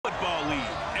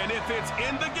If it's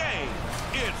in the game,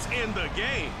 it's in the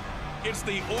game. It's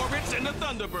the Orbits and the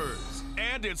Thunderbirds,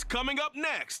 and it's coming up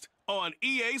next on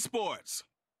EA Sports.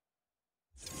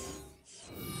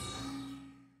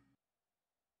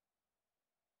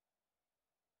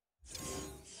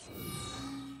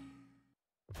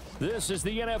 This is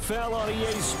the NFL on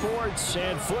EA Sports,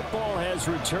 and football has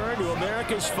returned to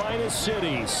America's finest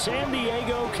city, San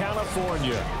Diego,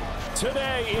 California.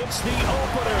 Today, it's the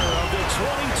opener of the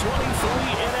 2023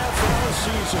 NFL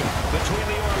season between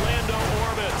the Orlando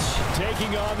Orbits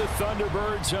taking on the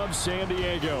Thunderbirds of San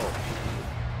Diego.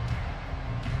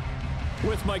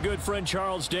 With my good friend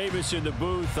Charles Davis in the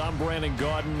booth, I'm Brandon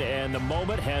Gaudin, and the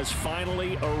moment has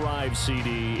finally arrived,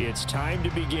 CD. It's time to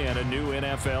begin a new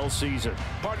NFL season.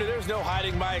 Partner, there's no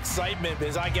hiding my excitement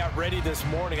as I got ready this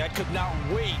morning. I could not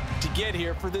wait to get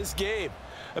here for this game.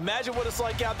 Imagine what it's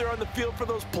like out there on the field for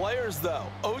those players, though.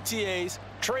 OTAs,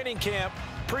 training camp,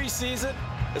 preseason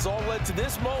has all led to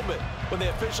this moment when they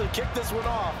officially kick this one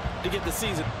off to get the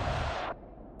season.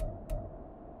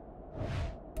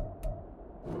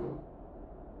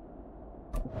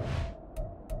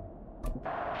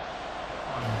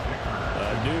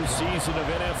 A new season of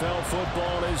NFL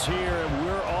football is here, and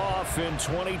we're off in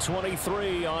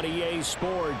 2023 on EA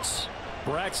Sports.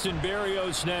 Braxton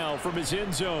Berrios now from his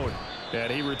end zone,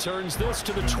 and he returns this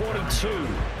to the 22.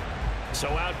 So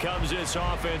out comes this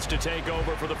offense to take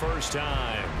over for the first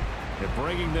time. And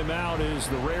bringing them out is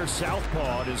the rare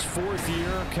southpaw in his fourth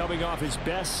year, coming off his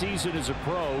best season as a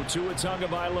pro, Tua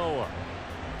Tagovailoa.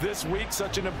 This week,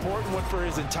 such an important one for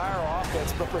his entire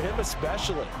offense, but for him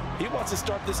especially. He wants to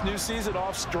start this new season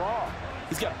off strong.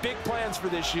 He's got big plans for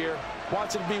this year,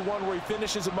 wants it to be one where he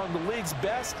finishes among the league's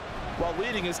best while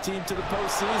leading his team to the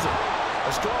postseason.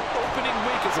 A strong opening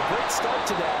week is a great start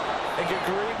to that and get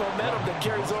great momentum that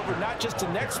carries over not just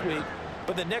to next week,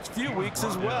 but the next few weeks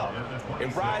as well. A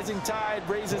rising tide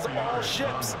raises all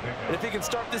ships, and if he can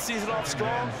start this season off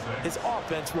strong, his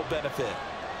offense will benefit.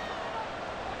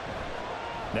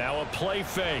 Now a play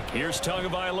fake. Here's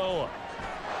Tagovailoa.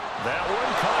 That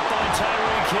one caught by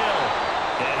Tyreek Hill.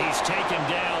 And he's taken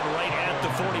down right at the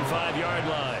 45-yard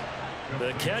line.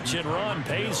 The catch and run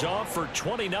pays off for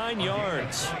 29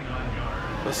 yards.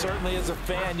 Well, certainly as a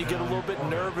fan, you get a little bit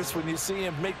nervous when you see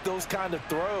him make those kind of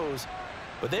throws.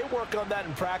 But they work on that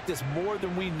in practice more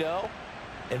than we know.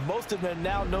 And most of them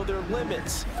now know their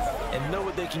limits and know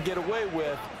what they can get away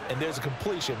with. And there's a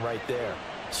completion right there.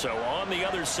 So on the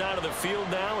other side of the field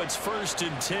now, it's 1st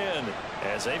and 10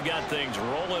 as they've got things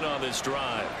rolling on this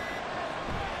drive.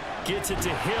 Gets it to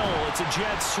Hill. It's a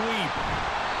jet sweep.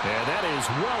 And that is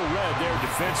well read there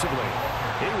defensively.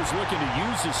 He was looking to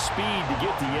use his speed to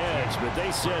get the edge, but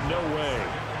they said no way.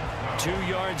 2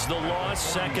 yards the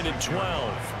loss, 2nd and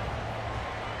 12.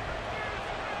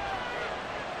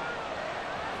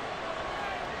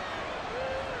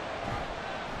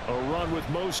 A run with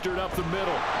Mostert up the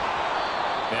middle.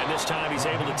 And this time he's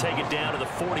able to take it down to the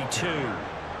 42.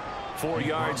 4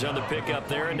 yards on the pickup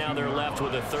there, and now they're left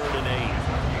with a 3rd and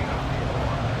 8.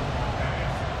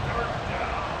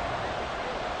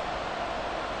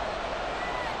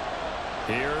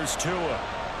 Here's Tua.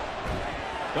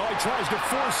 Oh, he tries to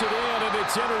force it in, and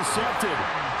it's intercepted.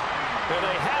 And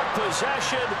they have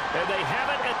possession, and they have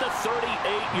it at the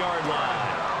 38-yard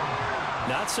line.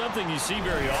 Not something you see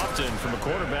very often from a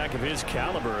quarterback of his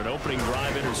caliber, an opening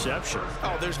drive interception.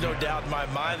 Oh, there's no doubt in my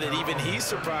mind that even he's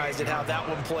surprised at how that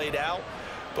one played out.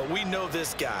 But we know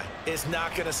this guy is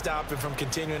not going to stop him from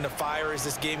continuing to fire as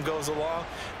this game goes along.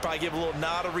 Probably give a little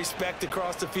nod of respect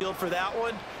across the field for that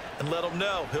one and let him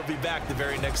know he'll be back the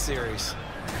very next series.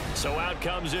 So out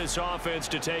comes this offense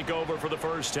to take over for the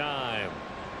first time.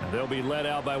 They'll be led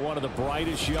out by one of the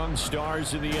brightest young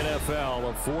stars in the NFL,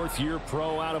 a fourth-year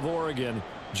pro out of Oregon,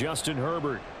 Justin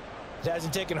Herbert. It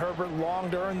hasn't taken Herbert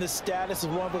long to earn this status as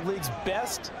one of the league's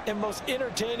best and most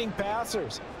entertaining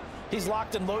passers. He's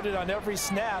locked and loaded on every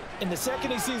snap, and the second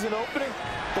he sees an opening,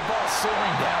 the ball's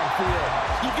soaring downfield.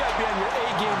 You've got to be on your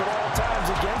A-game at all times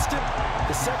against him.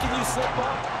 The second you slip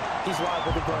up, he's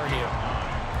liable to burn you.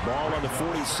 Ball on the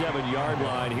 47-yard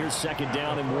line. Here's 2nd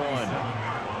down and 1.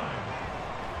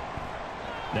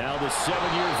 Now the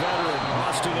 7-year veteran,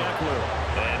 Austin Eckler.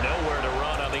 And nowhere to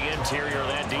run on the interior of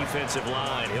that defensive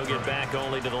line. He'll get back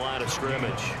only to the line of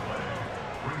scrimmage.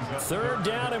 3rd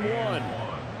down and 1.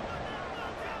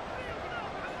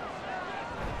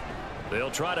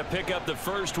 They'll try to pick up the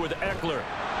first with Eckler.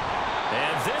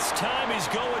 And this time he's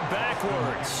going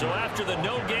backwards. So after the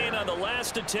no gain on the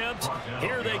last attempt,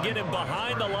 here they get him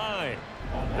behind the line.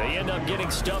 They end up getting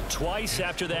stuffed twice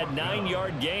after that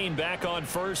 9-yard gain back on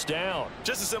first down.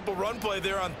 Just a simple run play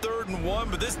there on 3rd and 1,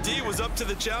 but this D was up to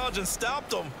the challenge and stopped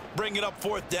them, bringing up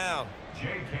 4th down.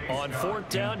 On 4th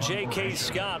down, J.K.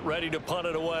 Scott ready to punt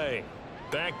it away.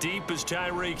 Back deep is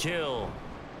Tyreek Hill.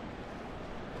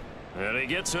 And he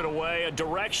gets it away. A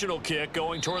directional kick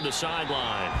going toward the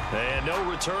sideline. And no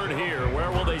return here. Where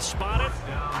will they spot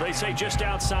it? They say just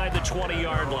outside the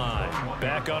 20-yard line.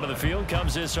 Back onto the field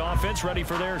comes this offense, ready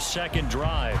for their second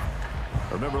drive.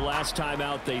 Remember last time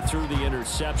out they threw the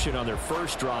interception on their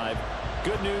first drive.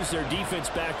 Good news, their defense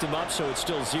backed them up, so it's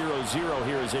still 0-0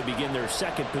 here as they begin their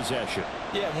second possession.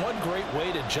 Yeah, and one great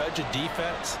way to judge a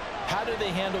defense, how do they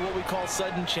handle what we call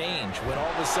sudden change? When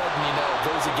all of a sudden, you know, it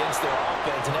goes against their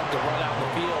offense and have to run out in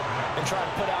the field and try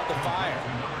to put out the fire.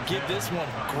 Give this one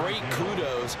great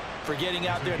kudos for getting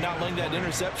out there and not letting that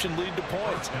interception lead to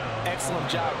points. Excellent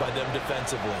job by them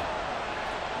defensively.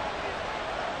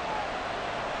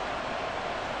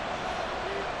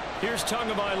 Here's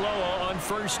Tagovailoa on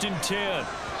 1st and 10.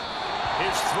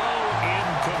 His throw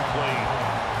incomplete.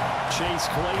 Chase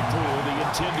Claypool, the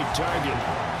intended target.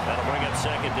 That'll bring up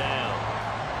 2nd down.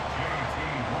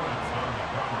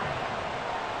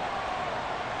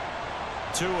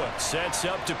 Tua sets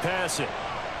up to pass it.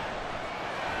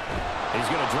 He's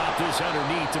going to drop this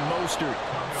underneath to Mostert.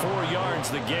 4 yards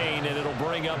the gain, and it'll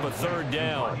bring up a 3rd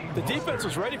down. The defense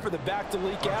was ready for the back to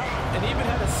leak out and even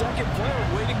had a second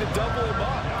player waiting to double him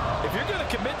up. If you're going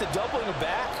to commit to doubling a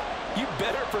back, you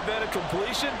better prevent a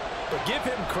completion, but give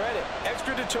him credit.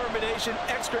 Extra determination,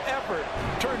 extra effort,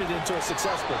 turn it into a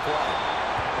successful play.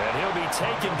 And he'll be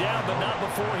taken down, but not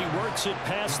before he works it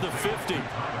past the 50.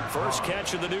 First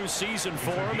catch of the new season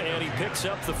for him, and he picks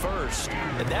up the first.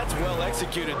 And that's well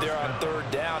executed there on 3rd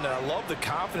down, and I love the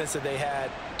confidence that they had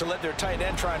to let their tight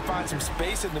end try and find some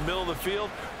space in the middle of the field,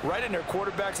 right in their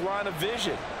quarterback's line of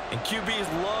vision. And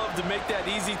QBs love to make that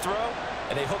easy throw,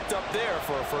 and they hooked up there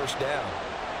for a 1st down.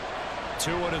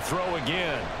 Tua to throw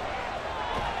again.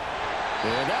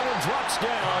 And that one drops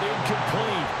down,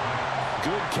 incomplete.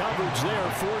 Good coverage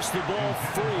there, forced the ball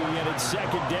free, and it's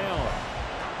 2nd down.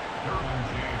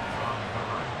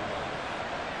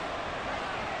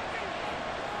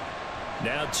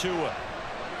 Now Tua.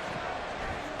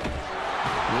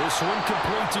 This one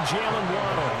complete to Jalen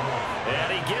Waddle.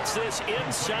 And he gets this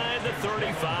inside the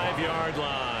 35-yard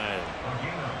line.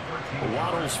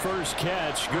 Waddle's first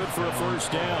catch, good for a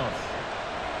 1st down.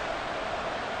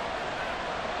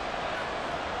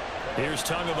 Here's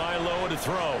Tagovailoa to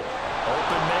throw.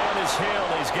 Open man is Hill.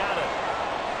 He's got it.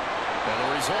 And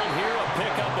the result here, a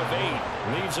pickup of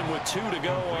 8. Leaves him with 2 to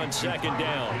go on 2nd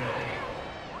down.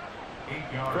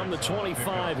 From the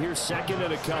 25, here's 2nd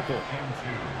and a couple.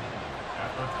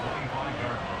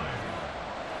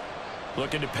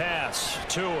 Looking to pass.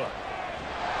 Tua.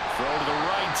 Throw to the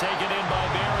right, taken in by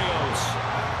Berrios.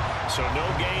 So no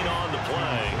gain on the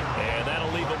play. And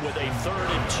that'll leave him with a 3rd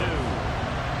and 2.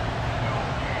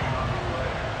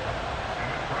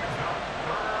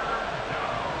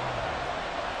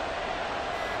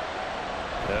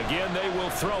 Again, they will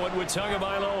throw it with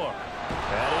Tagovailoa.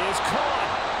 That is caught.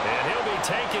 And he'll be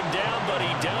taken down, but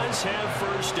he does have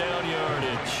 1st down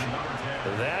yardage.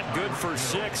 That good for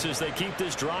 6 as they keep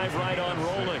this drive right on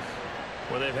rolling.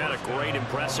 Well, they've had a great,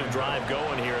 impressive drive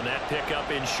going here, and that pickup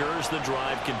ensures the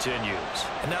drive continues.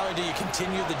 And not only do you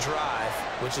continue the drive,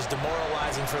 which is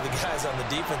demoralizing for the guys on the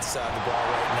defense side of the ball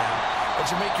right now, but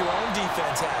you make your own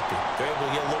defense happy. They're able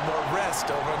to get a little more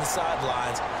rest over on the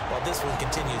sidelines while this one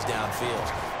continues downfield.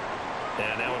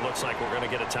 And now it looks like we're going to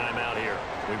get a timeout here.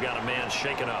 We've got a man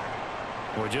shaken up.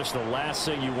 Well, just the last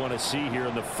thing you want to see here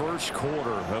in the first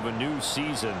quarter of a new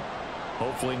season.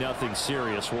 Hopefully nothing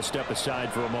serious. We'll step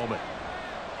aside for a moment.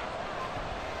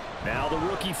 Now the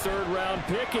rookie 3rd-round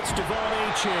pick, it's Devon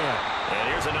Achane. And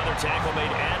here's another tackle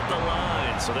made at the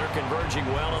line, so they're converging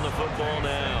well on the football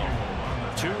now.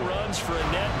 2 runs for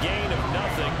a net gain of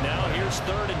nothing. Now here's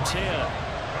 3rd and 10.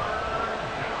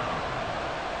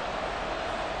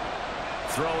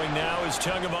 Throwing now is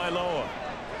Tagovailoa.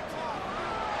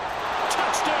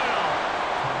 Touchdown!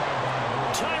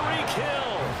 Tyreek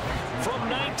Hill from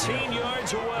 19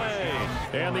 yards away.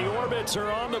 And the Orbits are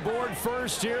on the board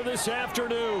first here this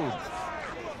afternoon.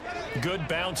 Good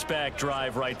bounce-back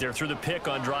drive right there through the pick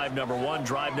on drive number 1.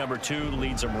 Drive number 2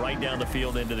 leads them right down the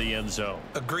field into the end zone.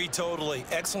 Agree totally.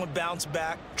 Excellent bounce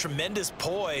back, tremendous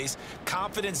poise,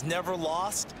 confidence never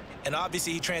lost, and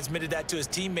obviously he transmitted that to his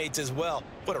teammates as well.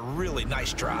 What a really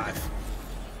nice drive.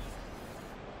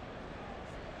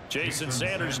 Jason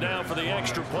Sanders now for the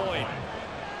extra point.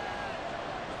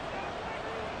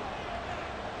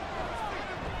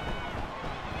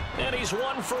 And he he's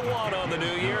 1 for 1 on the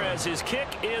new year as his kick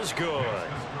is good.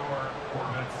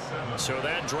 So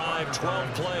that drive,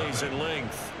 12 plays in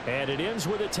length. And it ends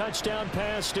with a touchdown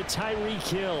pass to Tyreek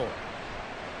Hill.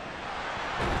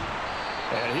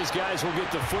 And his guys will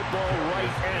get the football right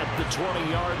at the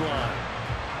 20-yard line.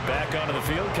 Back onto the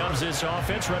field comes this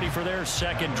offense, ready for their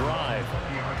second drive.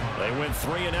 They went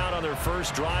 3 and out on their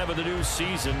first drive of the new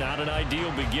season. Not an ideal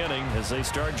beginning as they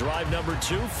start drive number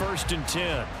 2, 1st and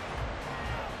 10.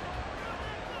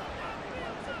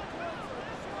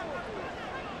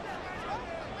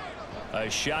 A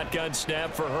shotgun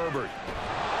snap for Herbert.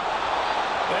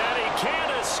 And he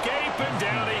can't escape, and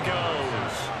down he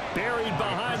goes. Buried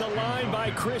behind the line by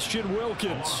Christian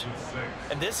Wilkins.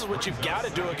 And this is what you've got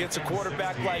to do against a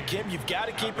quarterback like him. You've got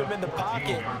to keep him in the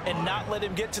pocket and not let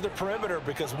him get to the perimeter,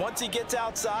 because once he gets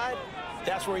outside,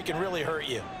 that's where he can really hurt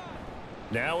you.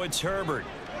 Now it's Herbert.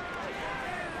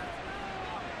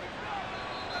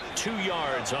 2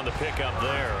 yards on the pickup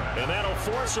there. And that'll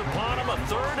force upon him a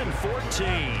 3rd and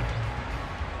 14.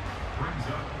 Brings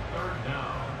up 3rd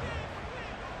down.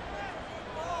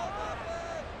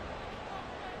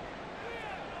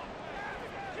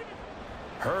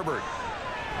 Herbert.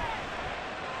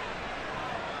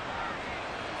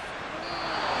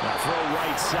 Now throw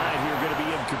right side here, going to be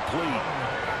incomplete.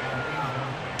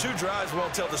 2 drives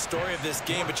won't tell the story of this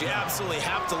game, but you absolutely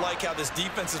have to like how this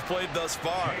defense has played thus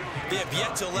far. They have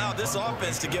yet to allow this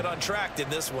offense to get untracked in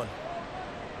this one.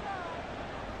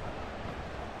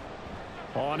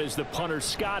 On is the punter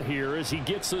Scott here as he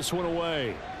gets this one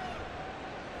away.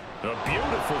 A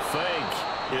beautiful fake.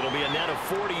 It'll be a net of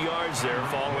 40 yards there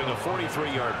following a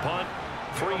 43-yard punt,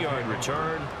 3-yard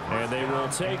return. And they will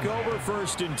take over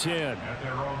 1st and 10. At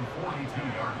their own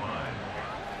 42-yard line.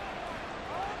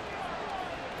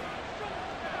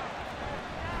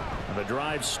 The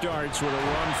drive starts with a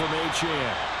run from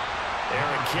H.M.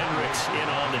 Eric Kendricks in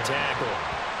on the tackle.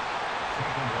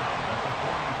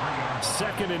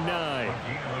 2nd and 9.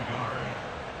 Gain of the guard.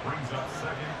 Brings up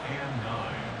 2nd and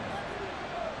 9.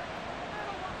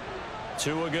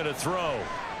 Tua going to throw.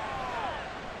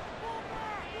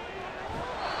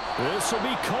 This will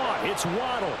be caught. It's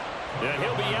Waddle. And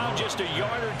he'll be out just a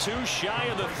yard or 2 shy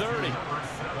of the 30.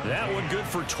 That one good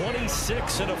for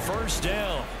 26 and a 1st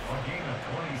down. A gain of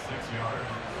 26 yards.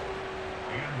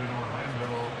 And in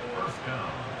Orlando, 1st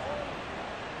down.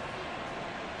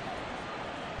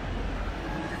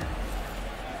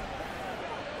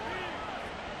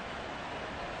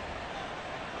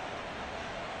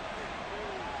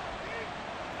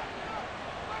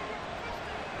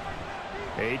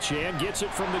 H.M. gets it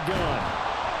from the gun.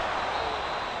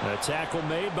 A tackle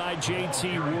made by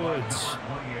J.T. Woods.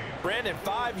 Brandon,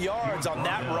 5 yards on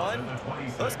that run.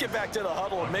 Let's get back to the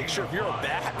huddle and make sure if you're a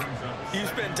back, you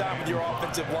spend time with your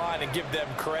offensive line and give them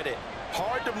credit.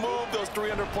 Hard to move those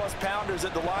 300-plus pounders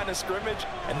at the line of scrimmage,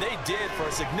 and they did for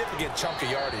a significant chunk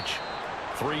of yardage.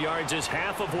 3 yards is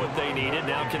half of what they needed.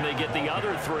 Now can they get the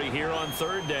other 3 here on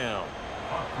 3rd down?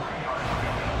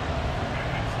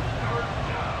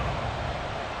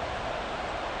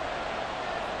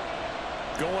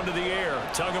 Going to the air,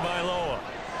 Tagovailoa.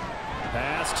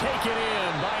 Pass taken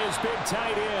in by his big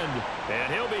tight end.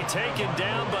 And he'll be taken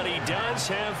down, but he does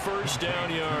have 1st down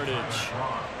yardage.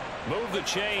 Move the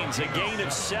chains, a gain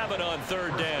of 7 on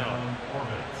 3rd down.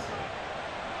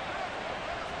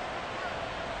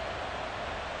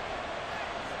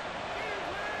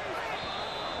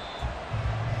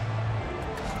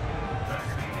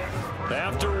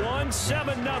 After 1,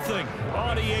 7-0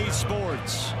 on EA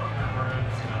Sports.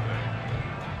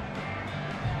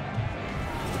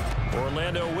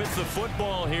 Orlando with the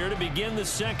football here to begin the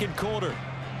 2nd quarter.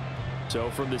 So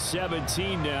from the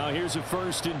 17 now, here's a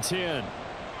 1st and 10.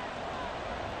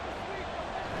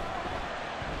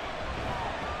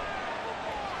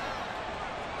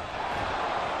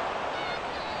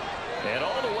 And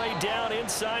all the way down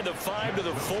inside the 5 to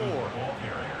the 4.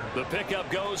 The pickup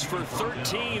goes for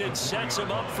 13 and sets him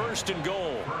up 1st and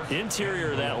goal.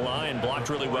 Interior of that line blocked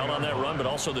really well on that run, but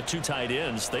also the 2 tight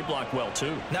ends, they blocked well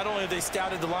too. Not only have they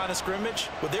scouted the line of scrimmage,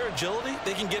 with their agility,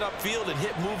 they can get upfield and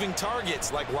hit moving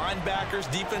targets like linebackers,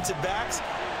 defensive backs.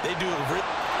 They do it.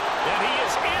 And he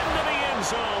is into the end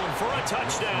zone for a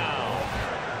touchdown.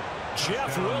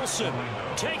 Jeff Wilson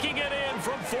taking it in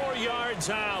from 4 yards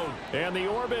out. And the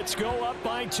Orbits go up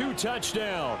by 2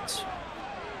 touchdowns.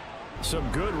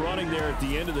 Some good running there at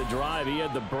the end of the drive. He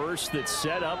had the burst that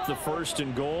set up the 1st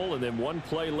and goal, and then 1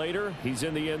 play later, he's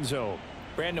in the end zone.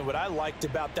 Brandon, what I liked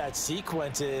about that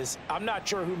sequence is I'm not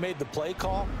sure who made the play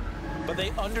call, but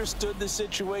they understood the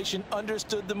situation,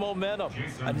 understood the momentum.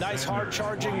 A nice hard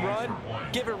charging run,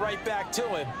 give it right back to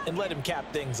him and let him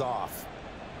cap things off.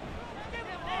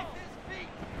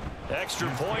 Extra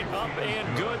point up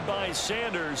and good by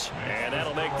Sanders. And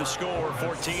that'll make the score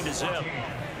 14-0.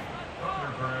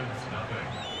 Thunderbirds, nothing.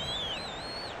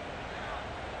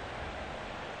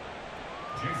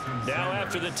 Now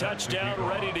after the touchdown,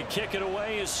 ready to kick it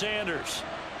away is Sanders.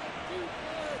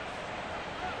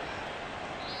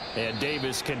 And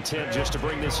Davis content just to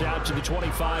bring this out to the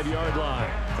 25-yard line.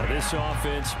 Now this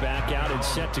offense back out and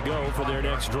set to go for their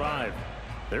next drive.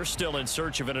 They're still in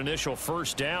search of an initial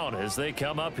first down as they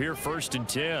come up here 1st and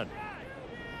 10.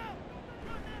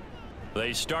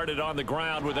 They started on the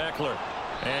ground with Eckler.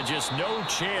 And just no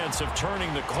chance of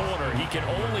turning the corner. He can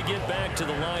only get back to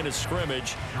the line of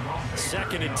scrimmage.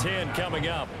 2nd and 10 coming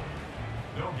up.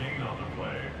 No gain on the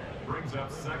play. Brings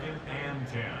up 2nd and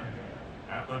 10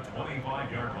 at the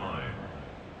 25-yard line.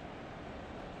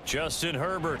 Justin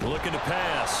Herbert looking to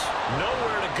pass.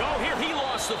 Nowhere to go here. He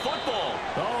lost the football.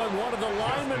 Oh, and one of the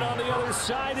linemen on the other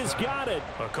side has got it.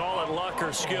 Call it luck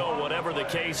or skill, whatever the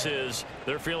case is.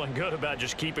 They're feeling good about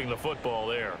just keeping the football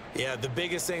there. Yeah, the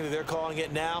biggest thing that they're calling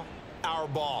it now, our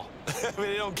ball. I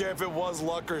mean, they don't care if it was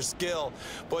luck or skill.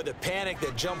 Boy, the panic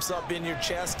that jumps up in your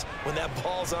chest when that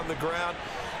ball's on the ground,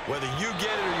 whether you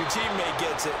get it or your teammate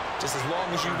gets it, just as long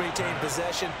as you retain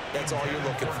possession, that's all you're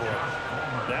looking for.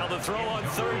 Now the throw on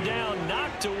 3rd down,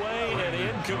 knocked away and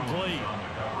incomplete.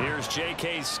 Here's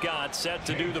J.K. Scott set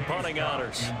to do the punting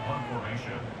honors.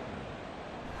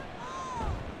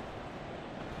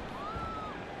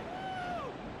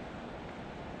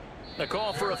 The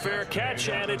call for a fair catch,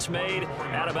 and it's made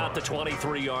at about the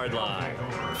 23-yard line.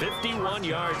 51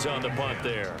 yards on the punt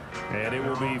there. And it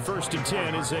will be 1st and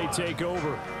 10 as they take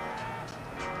over.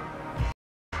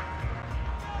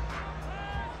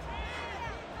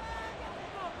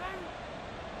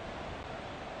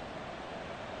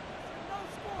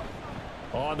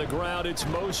 On the ground, it's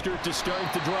Mostert to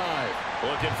start the drive.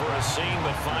 Looking for a seam,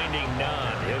 but finding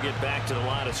none. He'll get back to the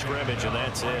line of scrimmage, and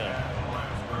that's it.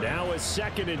 Now a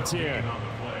 2nd and 10. 2nd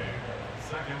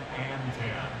and 10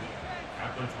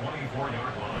 at the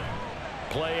 24-yard line.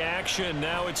 Play action.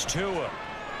 Now it's Tua.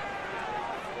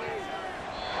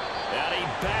 And he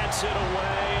bats it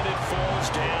away, and it falls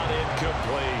down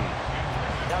incomplete.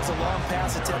 That was a long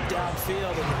pass attempt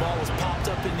downfield, and the ball was popped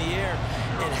up in the air.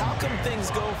 And how come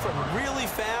things go from really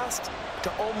fast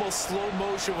to almost slow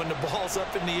motion when the ball's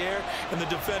up in the air and the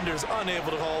defender's unable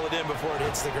to haul it in before it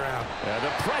hits the ground?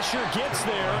 The pressure gets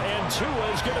there, and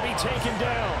Tua is going to be taken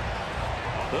down.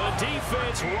 The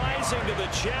defense rising to the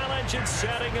challenge and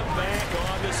setting him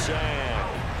back on the sack.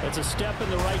 That's a step in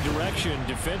the right direction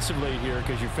defensively here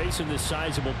because you're facing this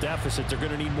sizable deficit. They're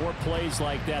going to need more plays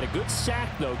like that. A good sack,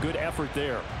 though. Good effort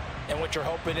there. And what you're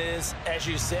hoping is, as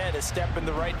you said, a step in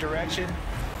the right direction,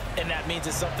 and that means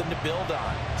it's something to build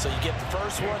on. So you get the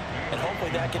first one, and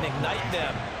hopefully that can ignite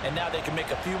them, and now they can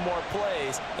make a few more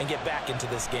plays and get back into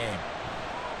this game.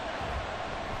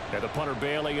 And the punter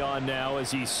Bailey on now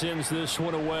as he sends this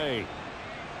one away.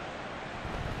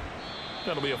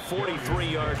 That'll be a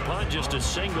 43-yard punt, just a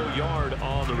single yard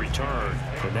on the return.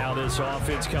 And now this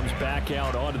offense comes back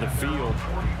out onto the field.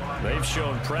 They've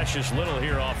shown precious little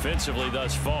here offensively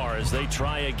thus far as they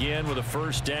try again with a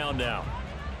 1st down now.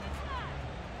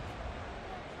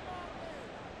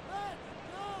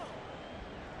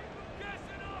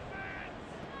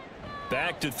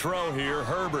 Back to throw here,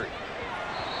 Herbert.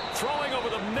 Throwing over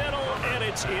the middle, and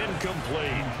it's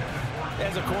incomplete.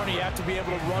 As a corner, you have to be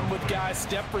able to run with guys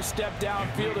step for step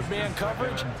downfield in man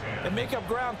coverage and make up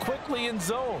ground quickly in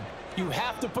zone. You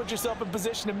have to put yourself in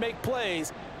position to make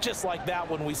plays, just like that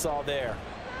one we saw there.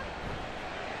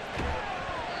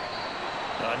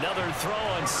 Another throw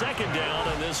on 2nd down,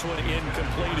 and this one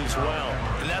incomplete as well.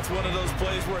 And that's one of those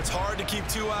plays where it's hard to keep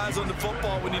 2 eyes on the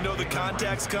football when you know the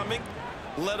contact's coming,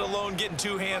 let alone getting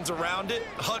 2 hands around it,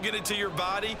 hugging it to your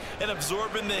body, and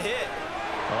absorbing the hit.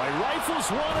 All right,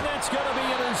 rifles one, and it's going to be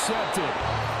intercepted.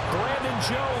 Brandon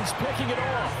Jones picking it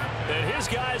off. And his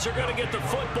guys are going to get the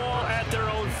football at their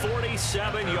own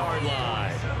 47-yard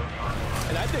line.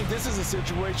 And I think this is a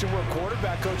situation where a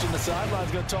quarterback coach in the sideline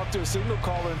is going to talk to a signal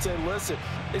caller and say, listen,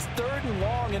 it's 3rd and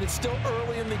long, and it's still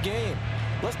early in the game.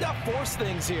 Let's not force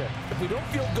things here. If we don't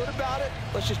feel good about it,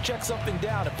 let's just check something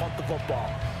down and punt the football.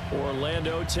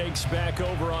 Orlando takes back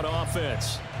over on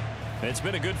offense. It's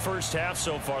been a good first half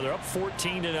so far. They're up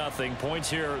 14-0. Points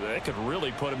here, they could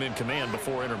really put them in command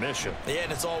before intermission. Yeah,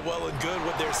 and it's all well and good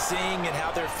what they're seeing and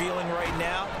how they're feeling right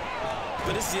now.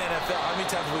 But this is the NFL. How many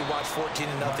times have we watched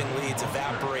 14-0 leads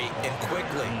evaporate and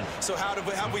quickly? So how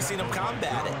have we seen them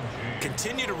combat it?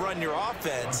 Continue to run your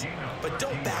offense, but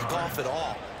don't back off at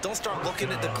all. Don't start looking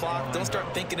at the clock. Don't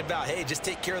start thinking about, hey, just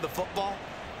take care of the football.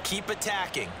 Keep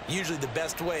attacking. Usually the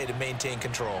best way to maintain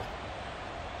control.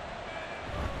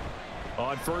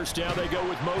 On first down, they go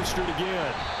with Mostert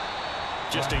again.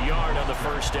 Just a yard on the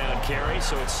first down carry,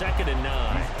 so it's 2nd and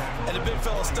 9. And the big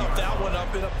fella stuffed that one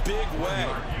up in a big way.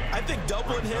 I think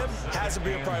doubling him has to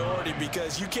be a priority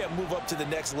because you can't move up to the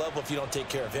next level if you don't take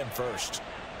care of him first.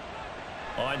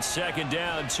 On 2nd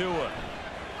down, Tua.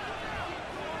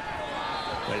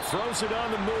 He throws it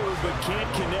on the move, but can't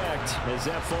connect as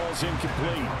that falls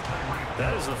incomplete.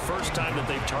 That is the first time that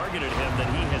they've targeted him that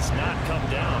he has not come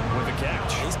down with a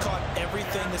catch. He's caught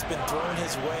everything that's been thrown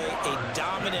his way, a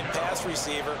dominant pass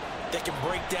receiver that can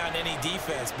break down any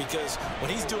defense because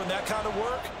when he's doing that kind of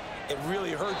work, it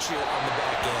really hurts you on the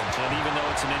back end. And even though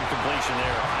it's an incompletion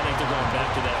there, I think they're going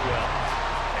back to that well.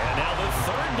 And now the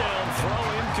 3rd down throw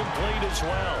incomplete as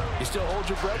well. You still hold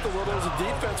your breath a little as a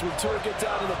defense. When Tua gets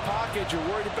out of the pocket, you're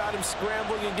worried about him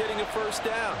scrambling and getting a first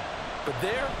down. But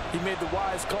there, he made the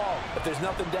wise call. If there's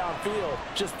nothing downfield,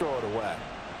 just throw it away.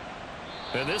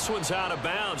 And this one's out of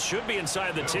bounds. Should be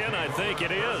inside the 10, I think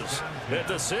it is. At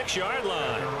the 6-yard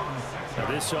line. Now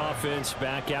this offense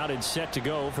back out and set to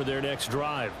go for their next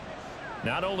drive.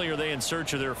 Not only are they in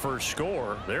search of their first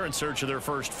score, they're in search of their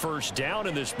first down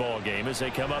in this ball game as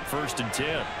they come up 1st and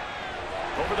 10.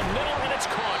 Over the middle, and it's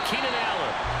caught. Keenan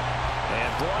Allen.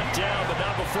 And brought down, but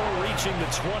not before reaching the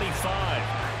 25.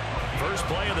 First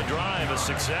play of the drive, a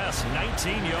success,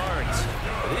 19 yards.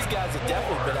 Well, these guys have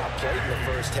definitely been outplayed in the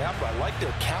first half, but I like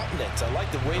their countenance. I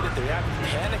like the way that they're not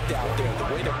panicked out there,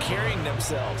 the way they're carrying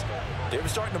themselves. They're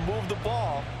starting to move the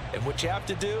ball, and what you have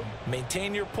to do,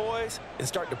 maintain your poise and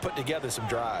start to put together some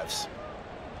drives.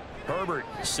 Herbert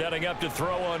setting up to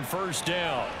throw on 1st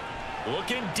down.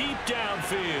 Looking deep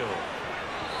downfield.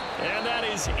 And that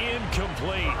is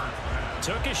incomplete.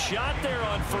 Took a shot there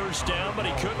on 1st down, but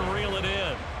he couldn't reel it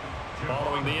in.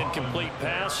 Following the incomplete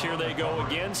pass, here they go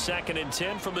again, 2nd and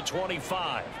 10 from the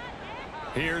 25.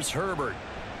 Here's Herbert.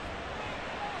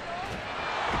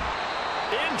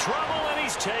 In trouble, and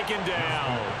he's taken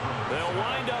down. They'll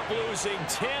wind up losing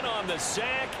 10 on the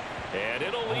sack, and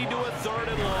it'll lead to a 3rd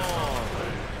and long.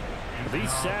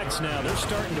 These sacks now, they're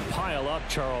starting to pile up,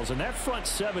 Charles, and that front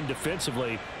 7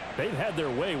 defensively, they've had their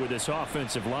way with this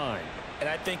offensive line. And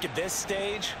I think at this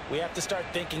stage, we have to start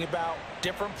thinking about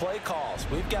different play calls.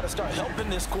 We've got to start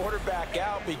helping this quarterback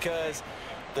out because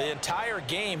the entire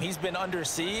game he's been under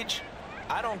siege.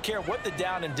 I don't care what the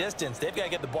down and distance. They've got to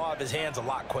get the ball out of his hands a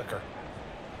lot quicker.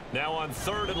 Now on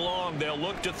 3rd and long, they'll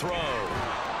look to throw.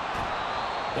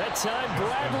 That time,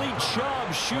 Bradley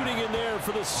Chubb shooting in there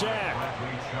for the sack.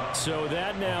 So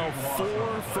that now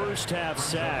 4 first-half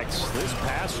sacks. This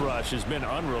pass rush has been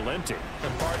unrelenting.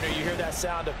 And partner, you hear that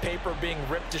sound of paper being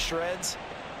ripped to shreds?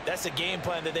 That's the game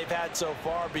plan that they've had so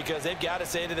far because they've got to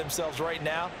say to themselves right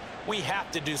now, we have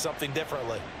to do something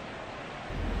differently.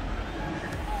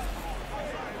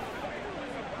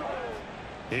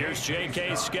 Here's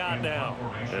J.K. Scott now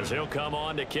as he'll come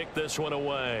on to kick this one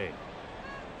away.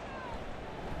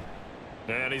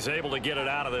 And he's able to get it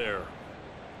out of there.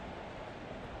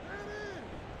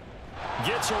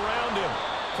 Gets around him.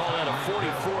 Call that a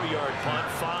 44-yard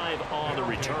punt, 5 on the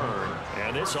return.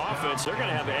 And this offense, they're going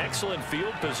to have excellent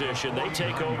field position. They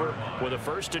take over with a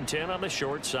 1st and 10 on the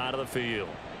short side of the field.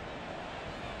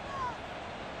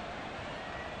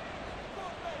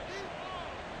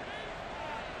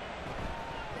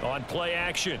 On play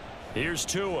action, here's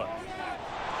Tua.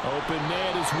 Open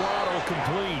man is Waddle,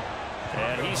 complete.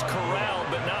 And he's corralled,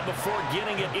 but not before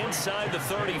getting it inside the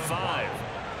 35.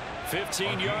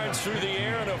 15 yards through the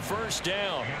air and a 1st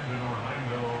down.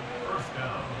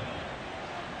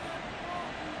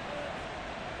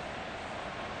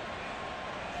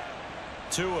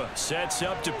 Tua sets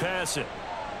up to pass it.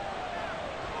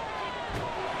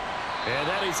 And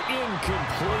that is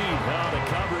incomplete. Now the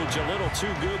coverage a little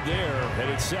too good there, and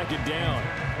it's 2nd down.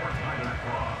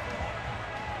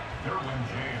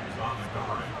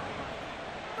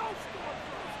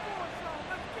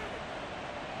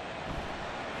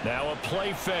 Now a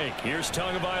play fake. Here's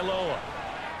Tagovailoa.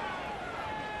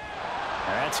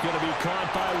 That's going to be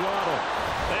caught by Waddle.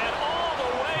 And all the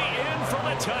way in for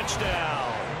the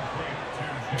touchdown.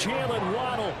 Jalen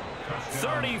Waddle,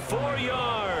 34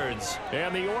 yards.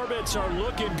 And the Orbits are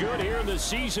looking good here in the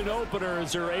season opener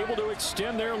as they're able to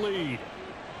extend their lead.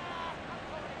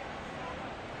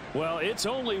 Well, it's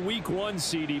only week 1,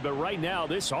 CD, but right now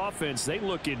this offense, they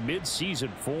look in mid-season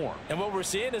form. And what we're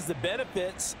seeing is the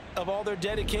benefits of all their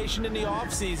dedication in the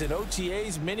offseason.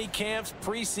 OTAs, mini camps,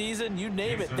 preseason, you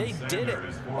name it, they did it.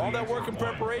 All that work and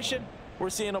preparation, we're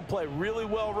seeing them play really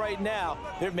well right now.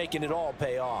 They're making it all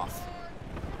pay off.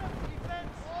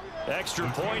 Extra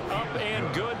point up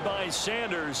and good by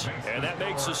Sanders, and that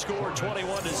makes the score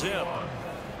 21-0.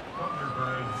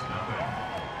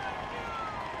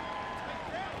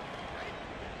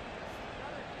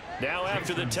 Now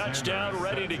after the touchdown,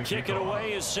 ready to kick it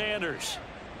away is Sanders.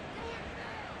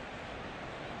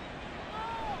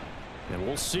 And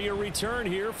we'll see a return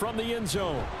here from the end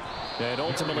zone. And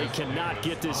ultimately cannot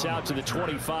get this out to the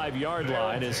 25-yard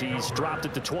line as he's dropped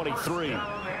at the 23.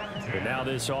 And now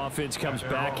this offense comes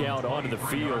back out onto the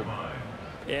field.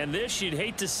 And this, you'd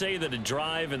hate to say that a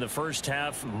drive in the first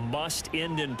half must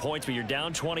end in points, but you're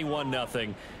down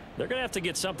 21-0. They're going to have to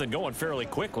get something going fairly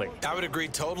quickly. I would agree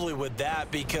totally with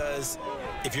that, because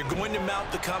if you're going to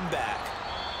mount the comeback,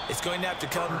 it's going to have to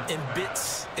come in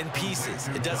bits and pieces.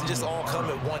 It doesn't just all come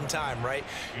at one time, right?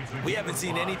 We haven't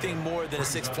seen anything more than a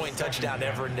 6-point touchdown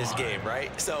ever in this game,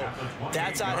 right? So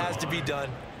that's how it has to be done.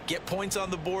 Get points on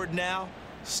the board now,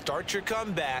 start your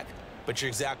comeback, but you're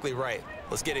exactly right.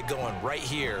 Let's get it going right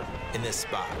here in this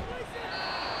spot.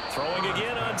 Throwing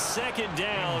again on second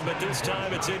down, but this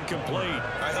time it's incomplete.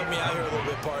 All right, help me out here a little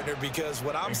bit, partner, because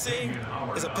what I'm seeing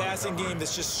is a passing game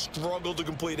that's just struggled to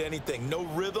complete anything. No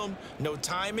rhythm, no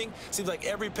timing. Seems like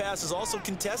every pass is also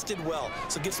contested well,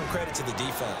 so give some credit to the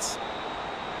defense.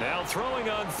 Now throwing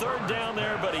on third down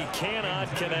there, but he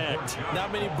cannot connect.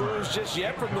 Not many boos just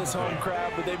yet from this home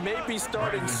crowd, but they may be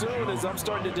starting soon, as I'm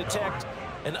starting to detect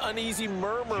an uneasy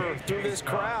murmur through this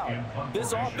crowd.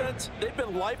 This offense, they've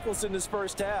been lifeless in this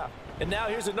first half. And now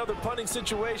here's another punting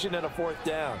situation and a 4th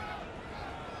down.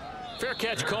 Fair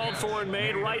catch called for and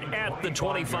made right at the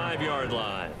 25-yard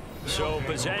line. So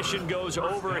possession goes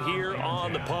over here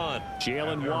on the punt.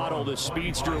 Jalen Waddle, the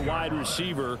speedster wide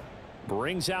receiver,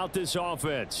 brings out this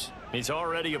offense. He's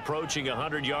already approaching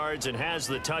 100 yards and has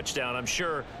the touchdown. I'm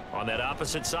sure on that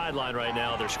opposite sideline right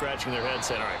now, they're scratching their heads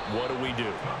saying, all right, what do we do?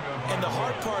 And the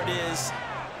hard part is,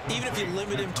 even if you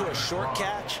limit him to a short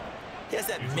catch, he has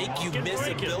that make-you-miss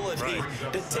ability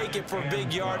to take it for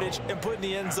big yardage and put in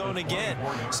the end zone again.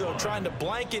 So trying to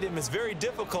blanket him is very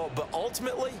difficult, but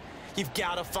ultimately, you've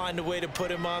got to find a way to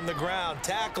put him on the ground,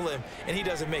 tackle him, and he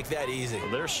doesn't make that easy.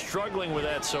 Well, they're struggling with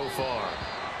that so far.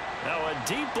 Now a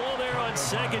deep ball there on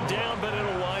second down, but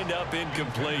it'll wind up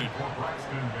incomplete.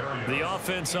 The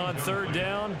offense on third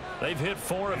down, they've hit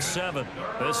 4 of 7.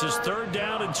 This is 3rd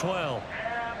down and 12.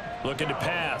 Looking to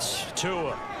pass.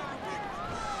 Tua.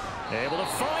 Able to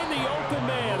find the open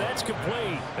man. That's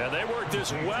complete. And they work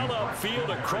this well upfield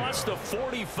across the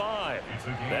 45.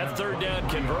 That 3rd down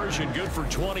conversion good for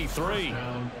 23.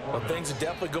 Well, things are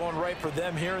definitely going right for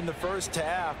them here in the first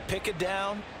half. Pick a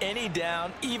down, any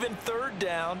down, even 3rd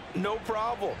down, no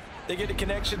problem. They get a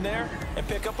connection there and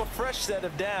pick up a fresh set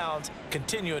of downs,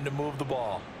 continuing to move the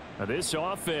ball. Now this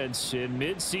offense in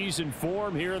midseason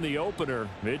form here in the opener.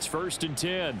 It's 1st and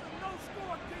 10.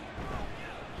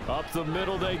 Up the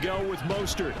middle they go with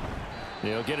Mostert.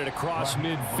 They'll get it across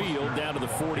midfield down to the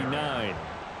 49.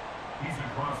 He's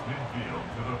across midfield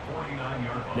to the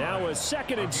 49-yard line. Now a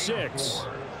 2nd and 6.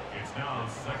 It's now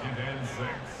 2nd and 6.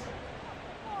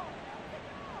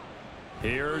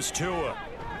 Here's Tua.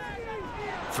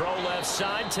 Throw left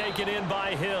side, taken in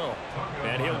by Hill.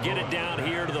 And he'll get it down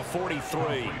here to the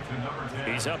 43.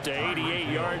 He's up to 88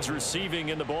 yards receiving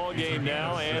in the ball game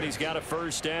now, and he's got a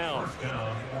 1st down.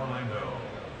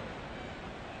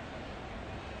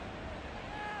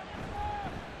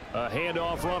 A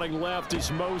handoff running left is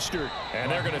Mostert. And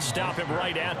they're going to stop him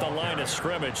right at the line of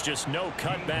scrimmage. Just no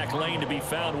cutback lane to be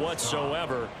found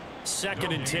whatsoever.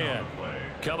 2nd and 10.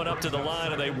 Coming up to the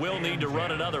line, and they will need to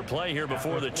run another play here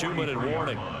before the 2-minute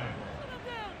warning.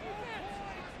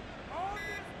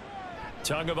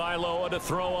 Tagovailoa to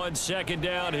throw on 2nd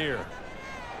down here.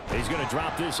 He's going to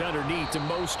drop this underneath to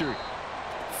Mostert.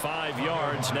 5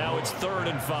 yards. Now it's 3rd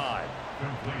and 5.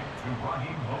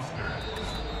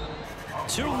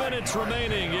 2 minutes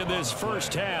remaining in this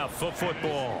first half of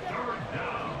football.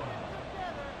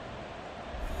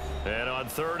 And on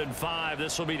 3rd and 5,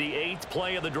 this will be the 8th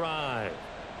play of the drive.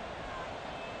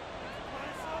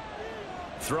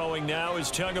 Throwing now is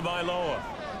Tagovailoa.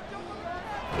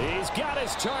 He's got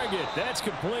his target. That's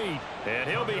complete. And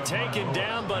he'll be taken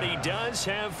down, but he does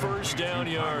have 1st down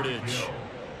yardage.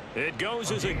 It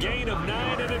goes as a gain of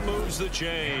 9, and it moves the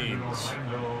chains.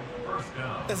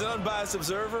 As an unbiased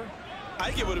observer, I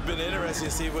think it would have been interesting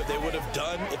to see what they would have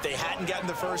done if they hadn't gotten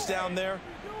the 1st down there.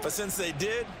 But since they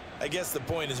did, I guess the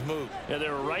point is moot. Yeah, they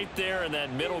were right there in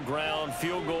that middle ground,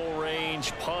 field goal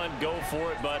range, punt, go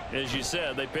for it. But as you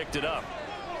said, they picked it up.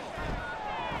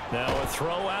 Now a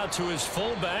throw out to his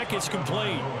fullback is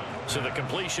complete. So the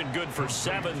completion good for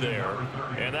 7 there.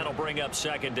 And that'll bring up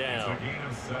 2nd down. It's a gain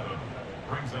of 7.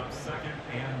 Brings up 2nd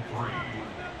and 3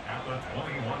 at the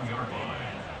 21-yard line.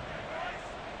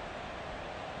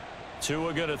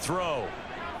 Tua going to throw.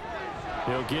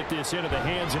 He'll get this into the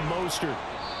hands of Mostert.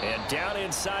 And down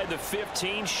inside the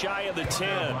 15, shy of the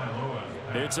 10.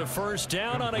 It's a first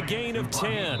down on a gain of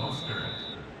 10.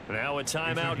 Now a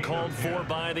timeout called for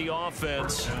by the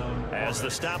offense, as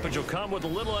the stoppage will come with a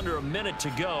little under a minute to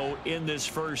go in this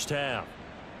first half.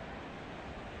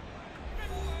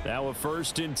 Now a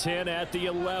 1st and 10 at the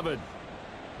 11.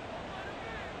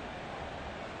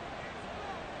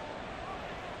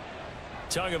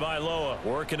 Tagovailoa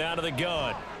working out of the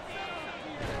gun.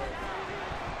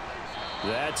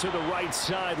 That to the right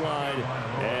sideline,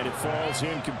 and it falls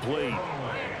incomplete.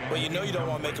 Well, you know you don't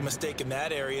want to make a mistake in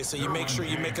that area, so you make sure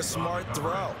you make a smart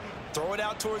throw. Throw it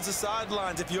out towards the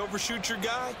sidelines. If you overshoot your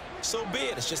guy, so be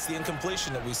it. It's just the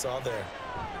incompletion that we saw there.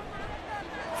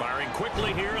 Firing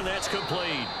quickly here, and that's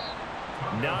complete.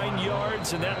 9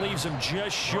 yards, and that leaves him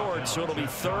just short, so it'll be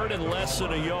 3rd and less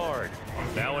than a yard.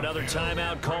 Now another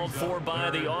timeout called for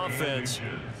by the offense,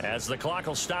 as the clock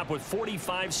will stop with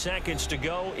 45 seconds to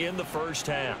go in the first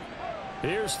half.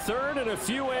 Here's 3rd and a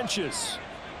few inches.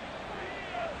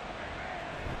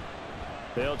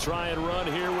 They'll try and run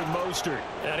here with Mostert.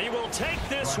 And he will take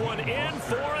this one in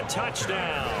for a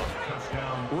touchdown.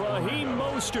 Raheem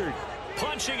Mostert.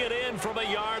 Punching it in from a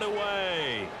yard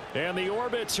away. And the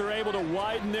Orbits are able to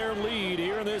widen their lead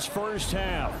here in this first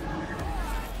half.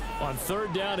 On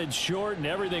 3rd down and short, and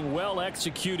everything well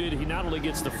executed. He not only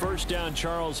gets the first down,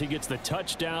 Charles, he gets the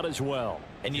touchdown as well.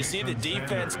 And you see the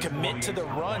defense commit to the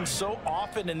run so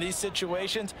often in these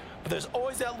situations, but there's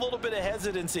always that little bit of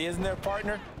hesitancy, isn't there,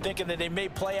 partner? Thinking that they may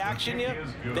play action you.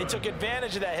 They took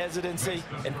advantage of that hesitancy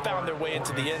and found their way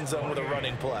into the end zone with a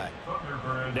running play.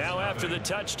 Now after the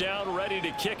touchdown, ready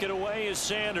to kick it away is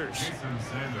Sanders.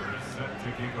 Sanders set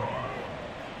to kick off.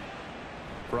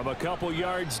 From a couple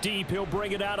yards deep, he'll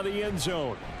bring it out of the end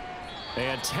zone.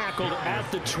 And tackled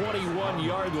at the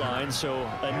 21-yard line, so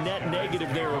a net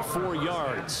negative there of 4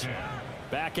 yards.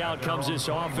 Back out comes this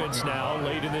offense now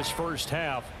late in this first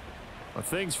half. Well,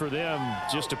 things for them,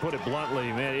 just to put it bluntly,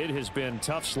 man, it has been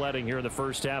tough sledding here in the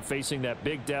first half, facing that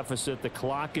big deficit. The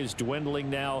clock is dwindling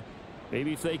now.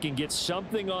 Maybe if they can get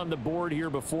something on the board here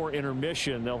before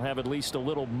intermission, they'll have at least a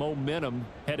little momentum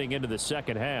heading into the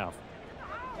second half.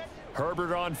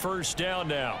 Herbert on first down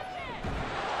now.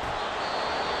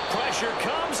 Pressure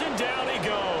comes, and down he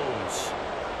goes.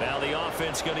 Now the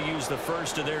offense going to use the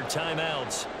first of their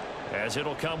timeouts, as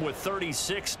it'll come with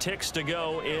 36 ticks to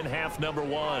go in half number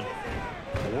 1.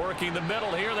 Working the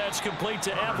middle here, that's complete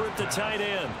to Everett, the tight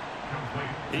end.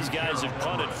 These guys have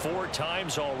punted 4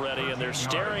 times already, and they're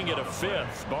staring at a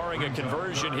 5th, barring a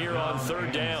conversion here on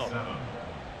 3rd down.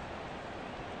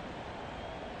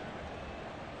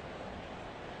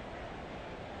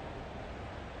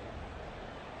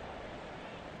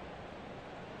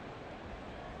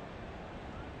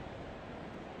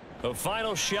 A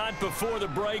final shot before the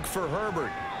break for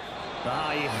Herbert.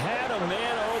 He had a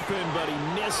man open, but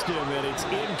he missed him, and it's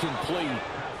incomplete.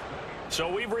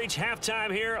 So we've reached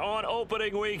halftime here on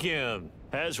opening weekend,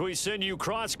 as we send you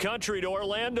cross-country to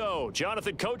Orlando.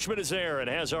 Jonathan Coachman is there and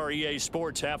has our EA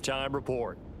Sports halftime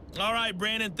report. All right,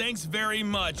 Brandon, thanks very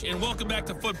much, and welcome back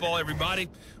to football, everybody.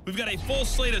 We've got a full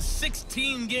slate of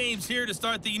 16 games here to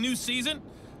start the new season,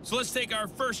 so let's take our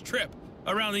first trip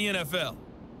around the NFL.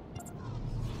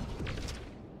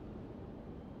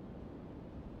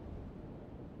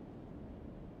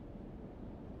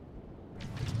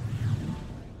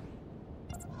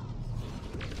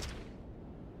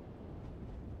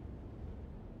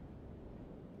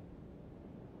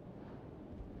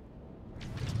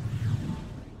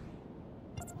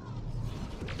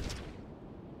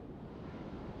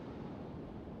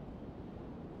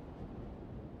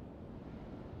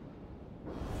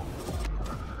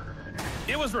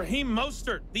 It was Raheem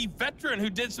Mostert, the veteran, who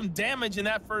did some damage in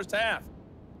that first half.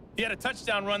 He had a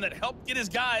touchdown run that helped get his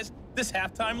guys this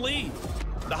halftime lead.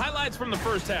 The highlights from the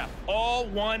first half, all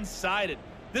one-sided.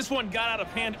 This one got out of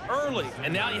hand early,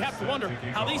 and now you have to wonder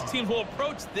how these teams will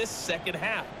approach this second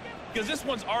half, because this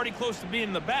one's already close to being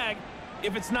in the bag,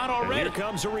 if it's not already. And here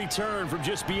comes a return from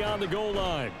just beyond the goal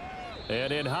line.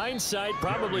 And in hindsight,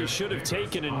 probably should have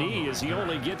taken a knee, as he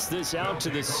only gets this out to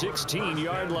the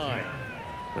 16-yard line.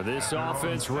 This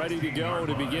offense ready to go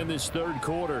to begin this 3rd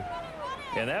quarter.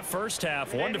 And that first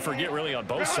half, one to forget really on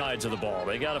both sides of the ball.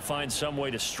 They got to find some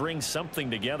way to string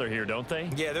something together here, don't they?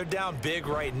 Yeah, they're down big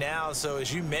right now. So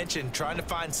as you mentioned, trying to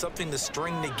find something to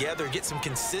string together, get some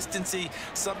consistency,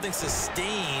 something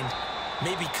sustained,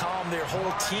 maybe calm their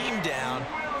whole team down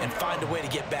and find a way to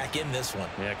get back in this one.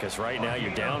 Yeah, because right now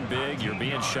you're down big, you're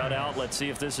being shut out. Let's see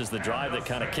if this is the drive that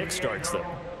kind of kickstarts them.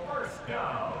 First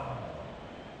down.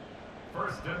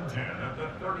 1st and 10 at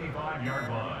the 35-yard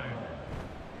line.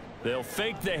 They'll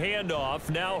fake the handoff.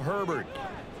 Now Herbert.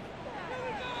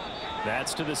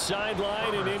 That's to the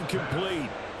sideline and incomplete.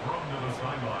 Thrown to the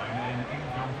sideline and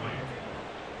incomplete.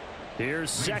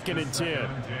 Here's 2nd and 10.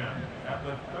 At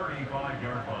the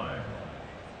 35-yard line.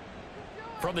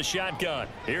 From the shotgun,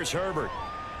 here's Herbert.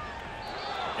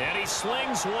 And he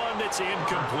slings one that's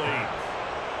incomplete.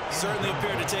 Certainly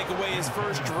appeared to take away his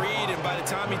first read, and by the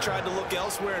time he tried to look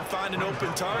elsewhere and find an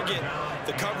open target,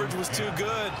 the coverage was too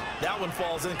good. That one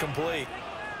falls incomplete.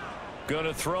 Going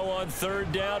to throw on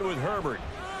 3rd down with Herbert.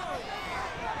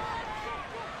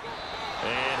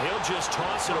 And he'll just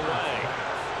toss it away.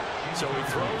 So he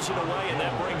throws it away, and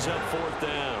that brings up 4th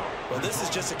down. Well, this is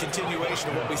just a continuation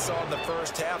of what we saw in the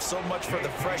first half. So much for the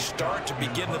fresh start to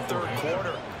begin the 3rd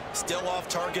quarter. Still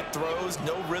off-target throws,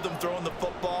 no rhythm throwing the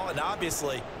football, and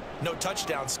obviously no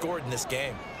touchdown scored in this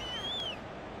game.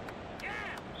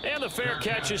 And the fair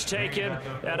catch is taken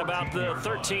at about the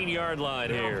 13-yard line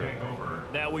here.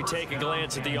 Now we take a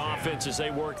glance at the offense as they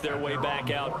work their way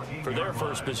back out for their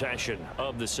first possession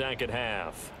of the 2nd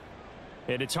half.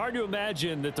 And it's hard to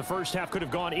imagine that the first half could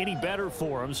have gone any better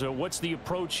for them. So what's the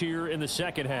approach here in the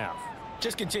 2nd half?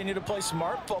 Just continue to play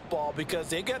smart football because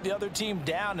they got the other team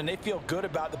down and they feel good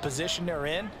about the position they're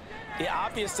in. The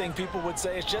obvious thing people would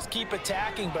say is just keep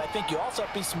attacking, but I think you also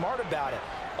have to be smart about it.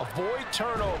 Avoid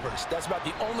turnovers. That's about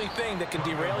the only thing that can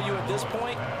derail you at this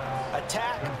point.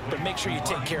 Attack, but make sure you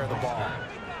take care of the ball.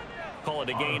 Call it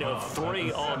a gain of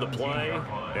 3 on the play,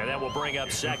 and that will bring up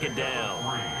 2nd down.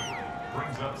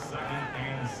 Brings up 2nd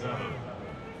and 7.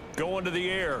 Going to the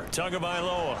air,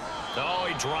 Tagovailoa. Oh,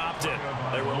 he dropped it.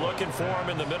 They were looking for him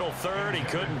in the middle 3rd. He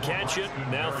couldn't catch it.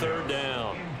 Now 3rd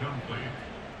down. Incomplete.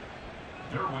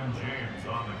 Derwin James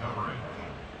on the coverage.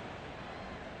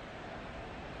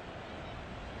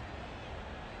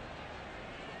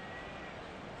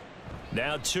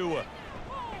 Now Tua.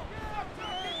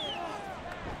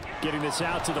 Getting this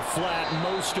out to the flat,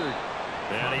 Mostert.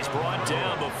 And he's brought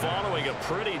down, but following a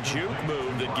pretty juke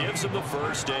move that gives him the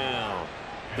 1st down.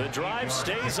 The drive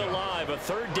stays alive, a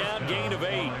 3rd down gain of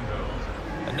 8.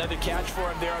 Another catch for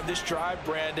him there on this drive,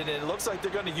 Brandon, and it looks like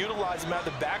they're going to utilize him out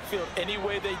of the backfield any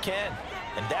way they can.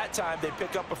 And that time they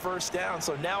pick up a 1st down.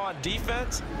 So now on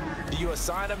defense, do you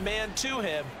assign a man to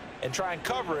him and try and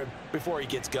cover him before he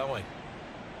gets going?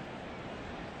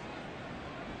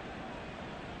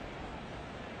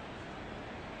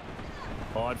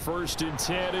 On 1st and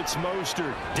 10, it's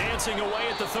Mostert. Dancing away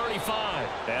at the 35.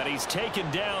 And he's taken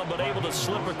down, but able to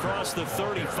slip across the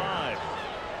 35.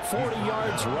 40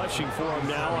 yards rushing for him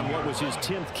now on what was his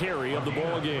 10th carry of the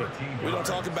ball game. We don't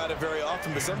talk about it very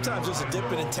often, but sometimes there's a dip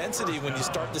in intensity when you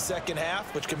start the 2nd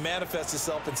half, which can manifest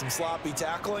itself in some sloppy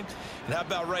tackling. And how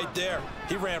about right there?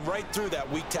 He ran right through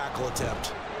that weak tackle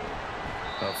attempt.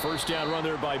 A 1st down run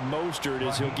there by Mostert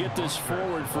as he'll get this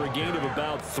forward for a gain of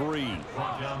about 3.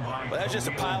 Well, that's just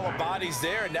a pile of bodies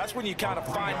there, and that's when you kind of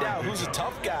find out who's a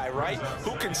tough guy, right?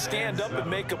 Who can stand up and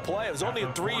make a play. It was only a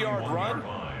 3-yard run,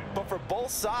 but for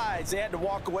both sides, they had to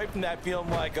walk away from that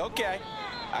feeling like, okay,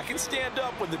 I can stand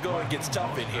up when the going gets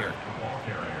tough in here.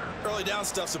 Early down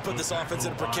stuff's to put this offense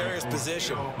in a precarious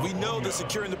position. We know that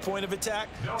securing the point of attack,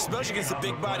 especially against the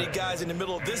big-bodied guys in the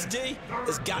middle of this D,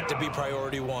 has got to be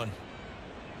priority 1.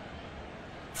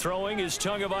 Throwing is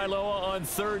Tagovailoa on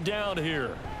 3rd down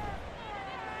here.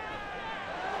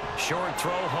 Short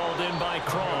throw hauled in by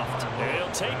Croft. And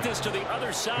he'll take this to the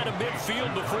other side of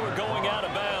midfield before going out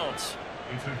of bounds.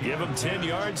 Give him 10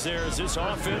 yards there as this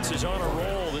offense is on a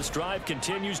roll. This drive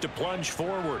continues to plunge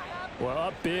forward. Well,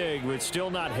 up big, but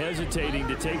still not hesitating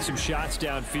to take some shots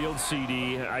downfield,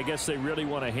 CD. I guess they really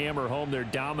want to hammer home their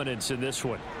dominance in this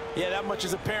one. Yeah, that much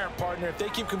is apparent, partner. If they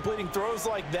keep completing throws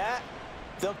like that,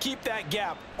 they'll keep that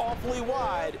gap awfully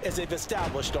wide as they've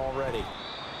established already.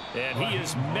 And he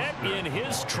is met in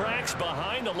his tracks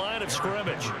behind the line of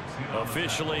scrimmage.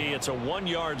 Officially, it's a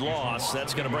 1-yard loss.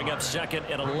 That's going to bring up 2nd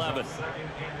and 11. 2nd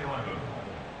and 11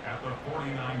 at the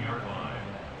 49-yard line.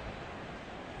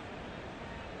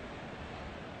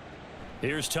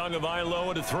 Here's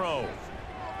Tagovailoa to throw.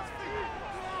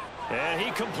 And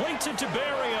he completes it to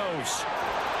Berrios.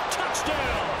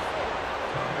 Touchdown!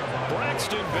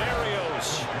 Braxton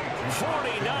Berrios,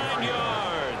 49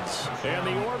 yards. And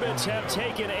the Orbits have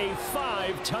taken a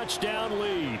 5-touchdown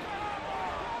lead.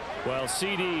 Well,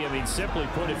 CD, I mean, simply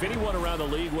put, if anyone around the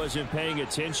league wasn't paying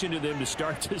attention to them to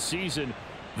start the season,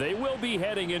 they will be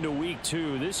heading into Week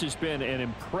 2. This has been an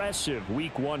impressive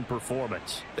Week 1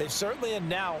 performance. They've certainly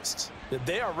announced that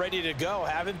they are ready to go,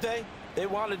 haven't they? They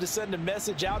wanted to send a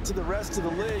message out to the rest of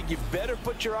the league. You better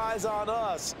put your eyes on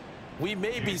us. We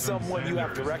may be someone you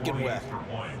have to reckon with.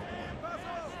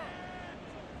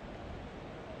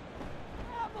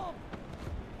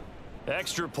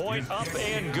 Extra point up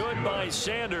and good by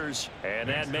Sanders. And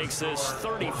that makes this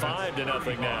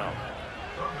 35-0 now.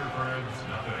 Thunderbirds,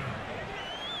 nothing.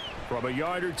 From a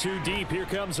yard or two deep, here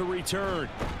comes a return.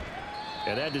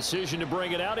 And that decision to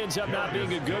bring it out ends up not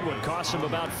being a good one. Cost him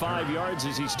about 5 yards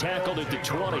as he's tackled at the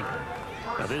 20.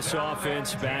 Now this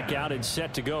offense back out and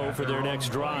set to go for their next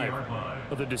drive.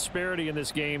 Well, the disparity in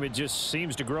this game, it just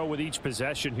seems to grow with each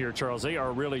possession here, Charles. They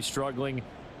are really struggling.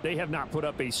 They have not put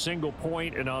up a single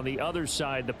point, and on the other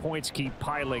side, the points keep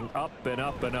piling up and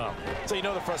up and up. So you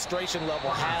know the frustration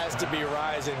level has to be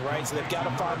rising, right? So they've got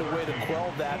to find a way to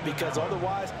quell that, because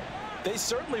otherwise they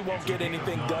certainly won't get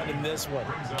anything done in this one.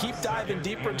 Keep diving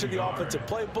deeper into the offensive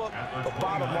playbook, but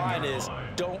bottom line is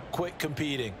don't quit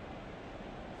competing.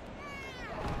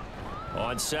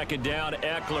 On second down,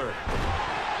 Eckler.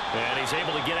 And he's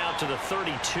able to get out to the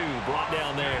 32, brought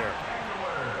down there.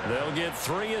 They'll get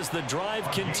 3 as the drive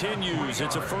continues.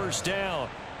 It's a first down.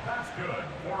 That's good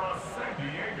for a San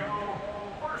Diego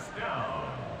first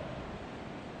down.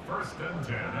 First and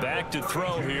 10. Back to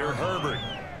throw here, Herbert.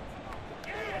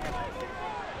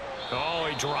 Oh,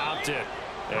 he dropped it.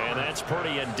 And that's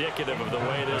pretty indicative of the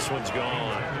way this one's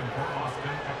gone.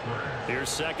 Here's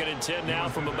second and 10 now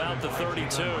from about the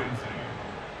 32.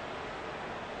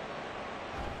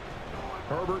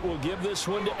 Herbert will give this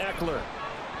one to Eckler.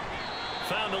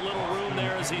 Found a little room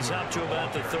there as he's up to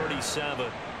about the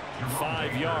 37.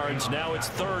 5 yards. Now it's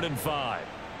 3rd and 5.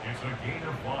 It's a gain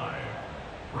of 5.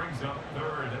 Brings up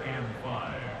 3rd and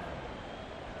 5.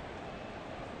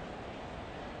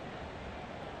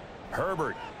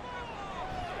 Herbert.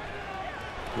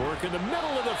 Work in the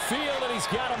middle of the field, and he's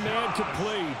got a man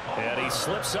complete. And he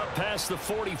slips up past the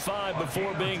 45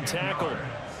 before being tackled.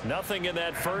 Nothing in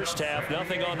that first half,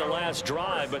 nothing on the last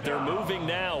drive, but they're moving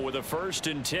now with a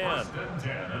 1st and 10.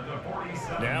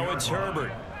 Now it's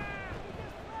Herbert.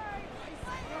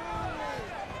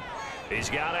 He's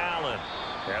got Allen.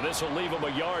 And this will leave him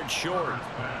a yard short.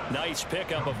 Nice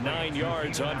pickup of 9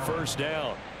 yards on first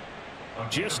down.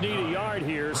 Just need a yard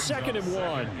here. 2nd and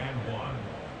 1.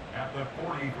 At the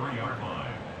 43-yard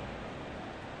line.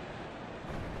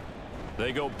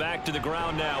 They go back to the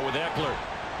ground now with Eckler.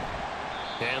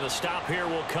 And the stop here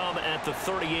will come at the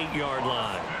 38-yard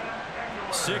line.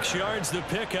 6 yards the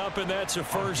pickup, and that's a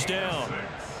first down.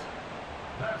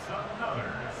 That's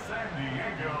another San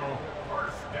Diego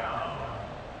first down.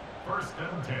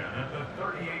 1st and 10 at the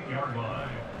 38-yard line.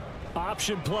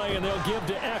 Option play, and they'll give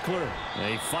to Eckler.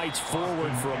 And he fights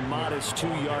forward for a modest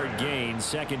 2-yard gain.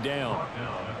 2nd down.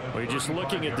 We're just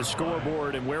looking at the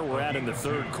scoreboard and where we're at in the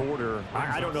 3rd quarter.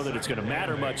 I don't know that it's going to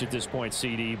matter much at this point,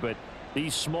 CD, but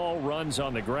these small runs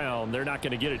on the ground, they're not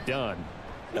going to get it done.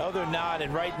 No, they're not.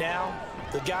 And right now,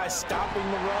 the guys stopping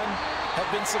the run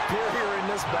have been superior in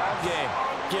this ball game,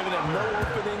 giving them no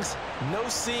openings, no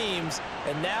seams,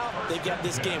 and now they've got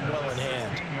this game well in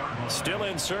hand. Still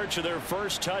in search of their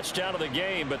first touchdown of the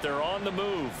game, but they're on the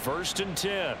move. 1st and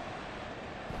 10.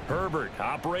 Herbert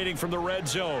operating from the red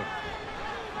zone.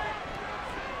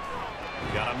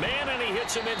 Got a man, and he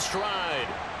hits him in stride.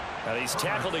 And he's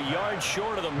tackled a yard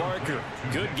short of the marker.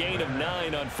 Good gain of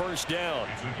 9 on first down.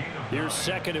 Here's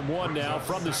 2nd and 1 now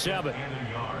from the 7.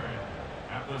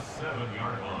 At the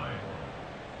 7-yard line.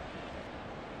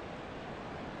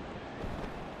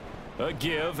 A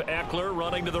give. Eckler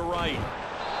running to the right.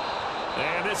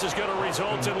 And this is going to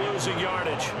result in losing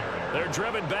yardage. They're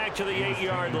driven back to the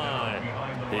 8-yard line.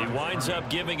 He winds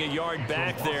up giving a yard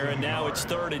back there, and now it's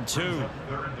 3rd and 2.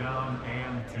 3rd down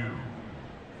and 2.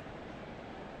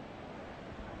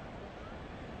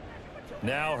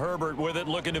 Now Herbert with it,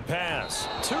 looking to pass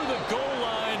to the goal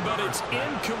line, but it's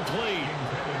incomplete.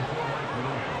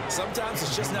 Sometimes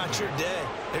it's just not your day.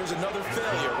 There's another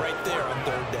failure right there on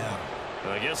 3rd down.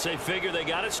 I guess they figure they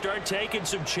got to start taking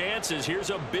some chances. Here's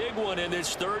a big one in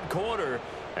this 3rd quarter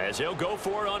as he'll go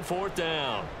for it on 4th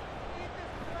down.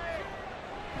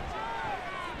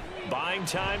 Buying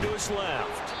time to his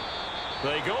left.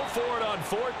 They go for it on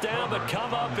 4th down, but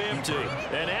come up empty.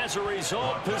 And as a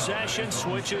result, possession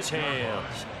switches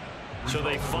hands. So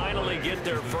they finally get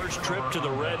their first trip to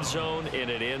the red zone, and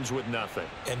it ends with nothing.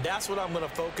 And that's what I'm going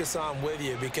to focus on with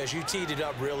you, because you teed it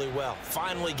up really well.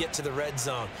 Finally get to the red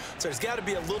zone. So there's got to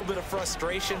be a little bit of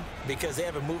frustration because they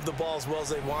haven't moved the ball as well as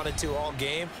they wanted to all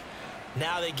game.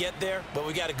 Now they get there, but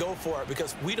we got to go for it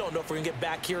because we don't know if we're going to get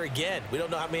back here again. We don't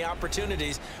know how many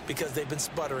opportunities because they've been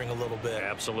sputtering a little bit.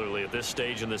 Absolutely. At this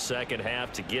stage in the second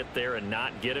half, to get there and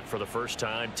not get it for the first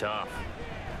time, tough.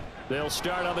 They'll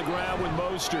start on the ground with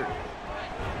Mostert.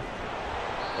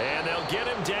 And they'll get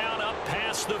him down up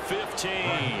past the 15.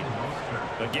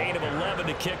 A gain of 11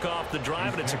 to kick off the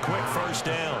drive, and it's a quick first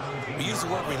down. We use the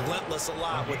word relentless a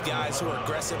lot with guys who are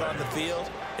aggressive on the field.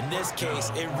 In this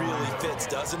case, it really fits,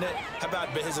 doesn't it? How about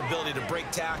his ability to break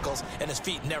tackles and his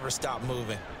feet never stop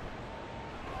moving?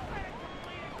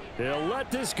 They'll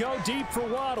let this go deep for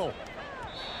Waddle.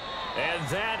 And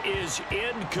that is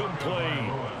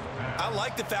incomplete. I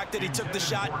like the fact that he took the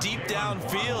shot deep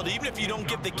downfield. Even if you don't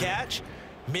get the catch,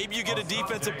 maybe you get a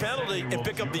defensive penalty and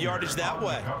pick up the yardage that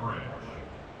way.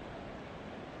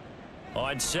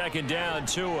 On second down,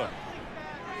 Tua.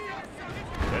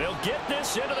 And he'll get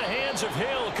this into the hands of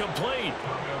Hill, complete.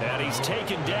 And he's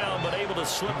taken down, but able to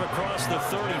slip across the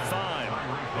 35.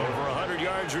 Over 100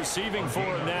 yards receiving for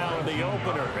him now in the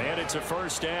opener, and it's a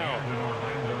first down.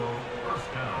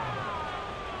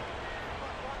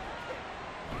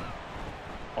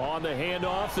 On the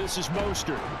handoff, this is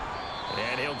Mostert.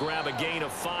 And he'll grab a gain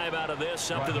of 5 out of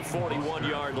this up to the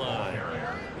 41-yard line.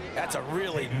 That's a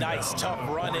really nice, tough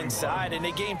run inside, and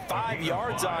they gained 5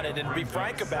 yards on it. And to be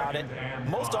frank about it,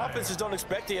 most offenses don't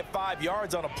expect to get 5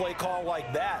 yards on a play call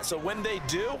like that. So when they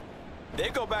do, they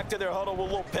go back to their huddle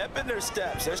with a little pep in their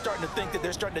steps. They're starting to think that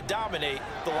they're starting to dominate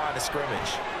the line of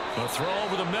scrimmage. The throw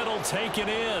over the middle taken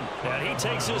in. And he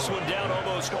takes this one down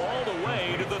almost all the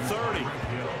way to the 30.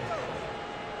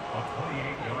 A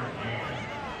 28-yard gain.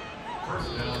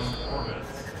 First down, Orbis.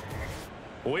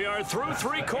 We are through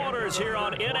 3 quarters here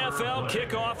on NFL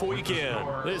Kickoff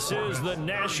Weekend. This is the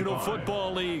National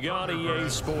Football League on EA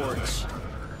Sports.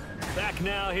 Back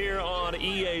now here on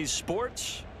EA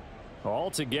Sports.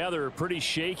 Altogether, a pretty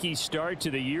shaky start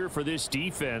to the year for this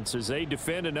defense as they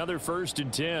defend another 1st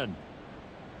and 10.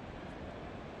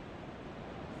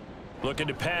 Looking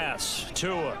to pass.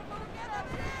 Tua.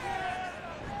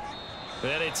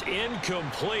 And it's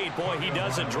incomplete. Boy, he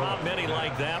doesn't drop many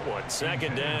like that one.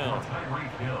 Second down.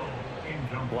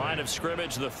 Line of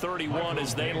scrimmage, the 31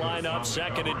 as they line up,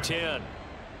 2nd and 10.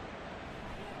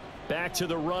 Back to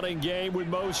the running game with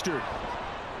Mostert.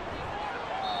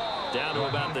 Down to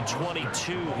about the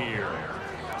 22 here.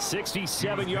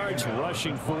 67 yards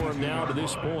rushing for him now to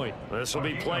this point. This will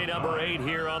be play number 8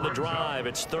 here on the drive.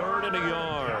 It's 3rd and a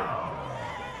yard.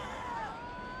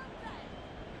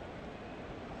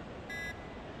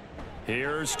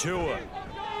 Here's Tua.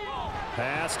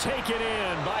 Pass taken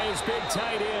in by his big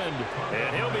tight end.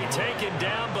 And he'll be taken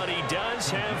down, but he does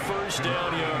have first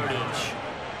down yardage.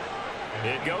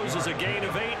 It goes as a gain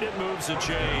of 8, and it moves the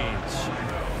chains.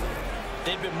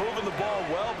 They've been moving the ball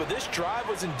well, but this drive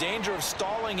was in danger of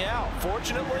stalling out.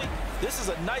 Fortunately, this is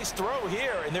a nice throw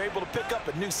here, and they're able to pick up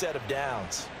a new set of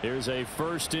downs. Here's a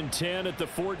 1st and 10 at the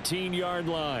 14-yard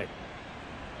line.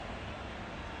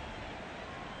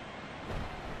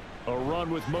 A run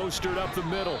with Mostert up the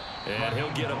middle. And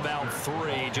he'll get about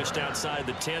 3 just outside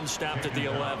the 10, stopped at the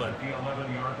 11.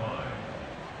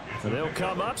 And they'll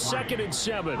come up 2nd and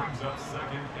 7.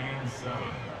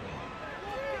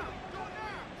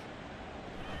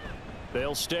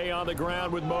 They'll stay on the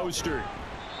ground with Mostert.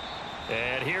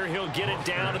 And here he'll get it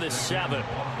down to the 7.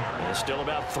 And still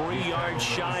about 3 yards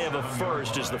shy of a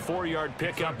first as the 4-yard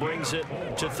pickup brings it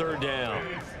to 3rd down.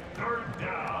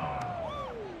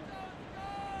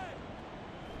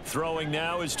 Throwing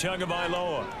now is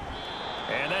Tagovailoa.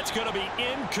 And that's going to be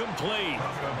incomplete.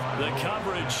 The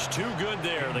coverage too good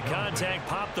there. The contact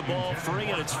popped the ball free,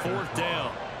 and it's 4th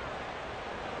down.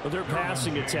 Well, their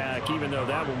passing attack, even though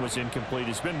that one was incomplete,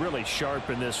 has been really sharp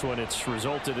in this one. It's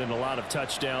resulted in a lot of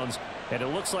touchdowns, and it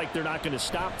looks like they're not going to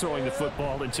stop throwing the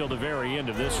football until the very end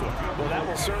of this one. Well, that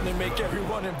will certainly make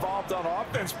everyone involved on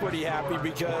offense pretty happy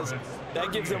because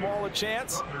that gives them all a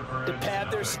chance to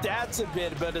pad their stats a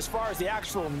bit. But as far as the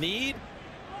actual need,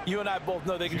 you and I both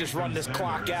know they can just run this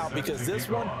clock out because this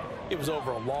one, it was over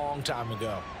a long time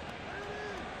ago.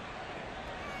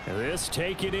 And this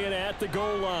taken in at the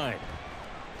goal line.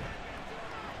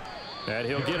 And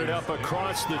he'll get it up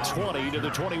across the 20 to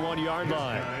the 21-yard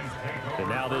line. And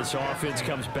now this offense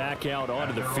comes back out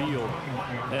onto the field.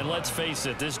 And let's face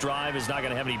it, this drive is not going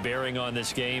to have any bearing on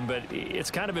this game, but it's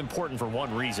kind of important for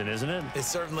one reason, isn't it? It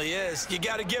certainly is. You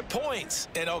got to get points.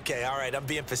 And, okay, all right, I'm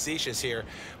being facetious here,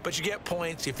 but you get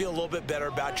points, you feel a little bit better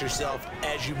about yourself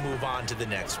as you move on to the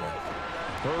next one.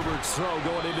 Herbert's throw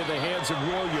going into the hands of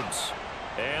Williams.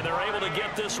 And they're able to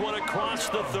get this one across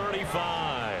the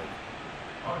 35.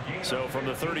 So from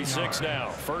the 36 now,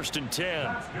 1st and 10.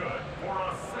 That's good for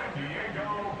a San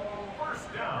Diego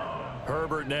first down.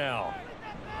 Herbert now.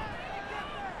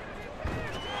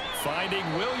 Finding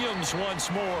Williams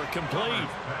once more, complete.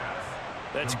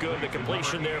 That's good, the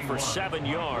completion there for 7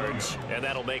 yards, and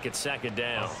that'll make it 2nd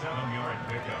down. A 7-yard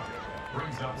pickup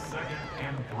brings up 2nd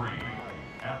and 3.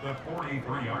 at the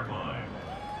 43-yard line.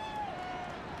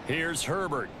 Here's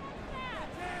Herbert.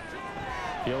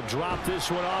 He'll drop this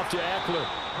one off to Eckler.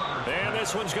 And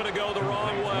this one's going to go the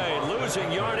wrong way.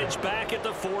 Losing yardage back at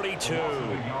the 42.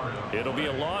 It'll be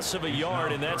a loss of a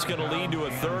yard, and that's going to lead to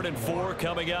a 3rd and 4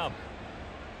 coming up.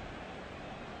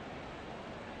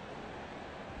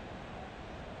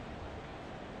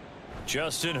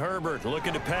 Justin Herbert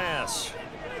looking to pass.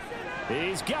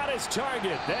 He's got his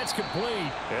target. That's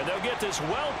complete. And they'll get this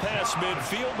well past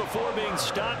midfield before being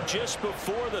stopped just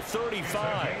before the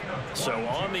 35. So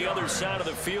on the other side of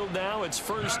the field now, it's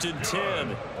 1st and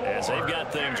 10 as they've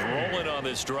got things rolling on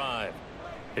this drive.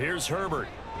 Here's Herbert.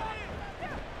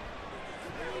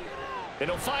 And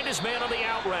he'll find his man on the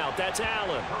out route. That's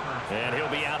Allen. And he'll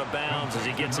be out of bounds as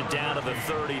he gets it down to the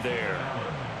 30 there.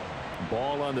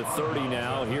 Ball on the 30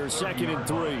 now. Here's 2nd and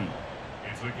 3.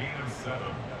 It's a gain of 7.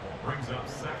 Brings up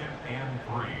 2nd and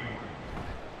 3.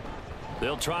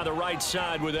 They'll try the right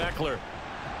side with Eckler.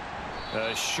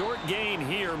 A short gain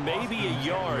here, maybe a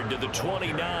yard to the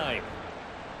 29.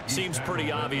 Seems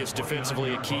pretty obvious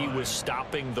defensively. A key was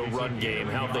stopping the run game.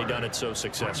 How have they done it so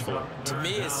successfully? To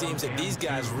me, it seems that these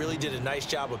guys really did a nice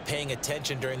job of paying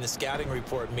attention during the scouting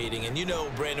report meeting. And you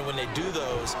know, Brandon, when they do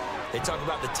those, they talk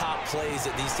about the top plays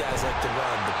that these guys like to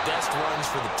run. The best runs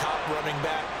for the top running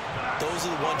back, those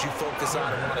are the ones you focus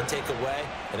on and want to take away.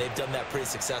 And they've done that pretty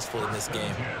successfully in this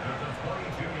game.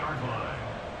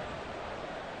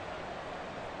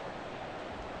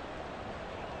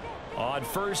 On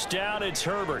 1st down, it's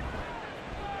Herbert.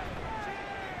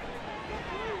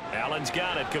 Allen's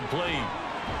got it complete.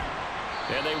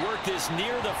 And they work this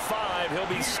near the 5. He'll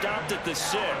be stopped at the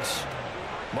 6.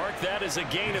 Mark that as a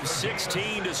gain of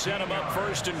 16 to set him up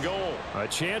 1st and goal. A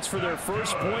chance for their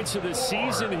first points of the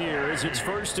season here as it's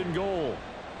 1st and goal.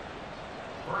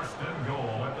 1st and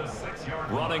goal at the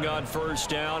 6-yard line. Running on 1st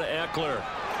down, Eckler.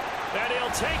 And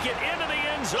he'll take it into the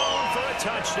end zone for a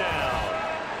touchdown.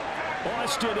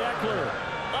 Austin Eckler,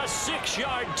 a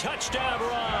 6-yard touchdown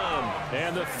run.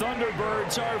 And the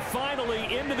Thunderbirds are finally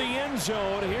into the end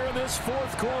zone here in this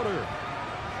 4th quarter.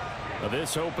 Now,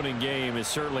 this opening game has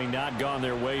certainly not gone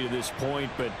their way to this point,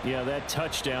 but yeah, that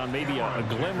touchdown may be a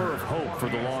glimmer of hope for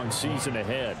the long season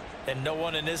ahead. And no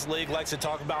one in this league likes to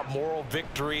talk about moral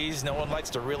victories. No one likes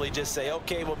to really just say,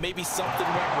 okay, well, maybe something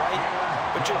went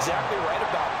right. But you're exactly right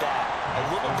about that. A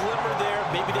little glimmer there.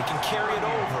 Maybe they can carry it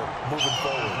over moving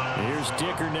forward. Here's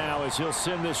Dicker now as he'll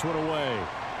send this one away.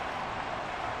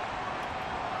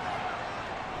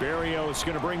 Berrios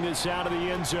going to bring this out of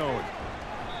the end zone.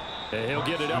 And he'll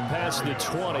get it up past the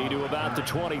 20 to about the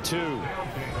 22.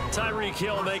 Tyreek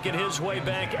Hill making his way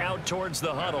back out towards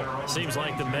the huddle. Seems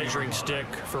like the measuring stick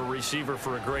for a receiver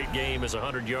for a great game is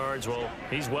 100 yards. Well,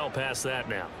 he's well past that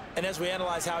now. And as we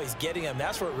analyze how he's getting them,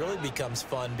 that's where it really becomes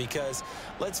fun because,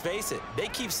 let's face it, they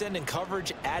keep sending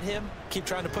coverage at him, keep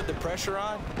trying to put the pressure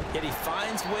on, yet he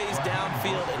finds ways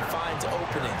downfield and finds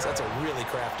openings. That's a really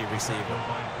crafty receiver.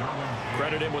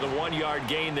 Credit him with a 1-yard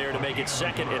gain there to make it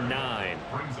 2nd and 9.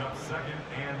 Brings up 2nd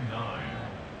and 9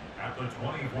 at the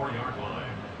 24-yard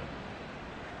line.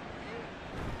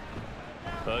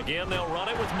 Again, they'll run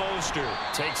it with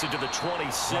Mostert. Takes it to the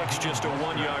 26, just a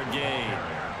 1-yard gain.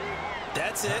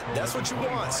 That's it. That's what you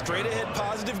want. Straight ahead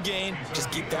positive gain.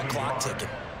 Just keep that clock ticking.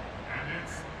 And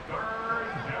it's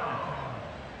 3rd down.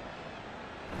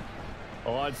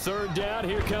 On 3rd down,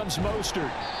 here comes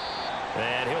Mostert.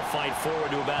 And he'll fight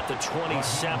forward to about the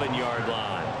 27-yard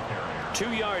line.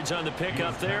 2 yards on the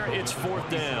pickup there. It's 4th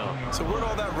down. So where'd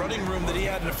all that running room that he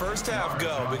had in the first half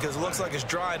go? Because it looks like it's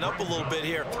drying up a little bit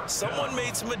here. Someone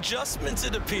made some adjustments,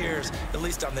 it appears, at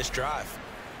least on this drive.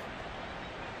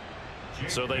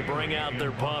 So they bring out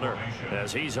their punter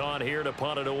as he's on here to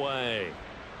punt it away.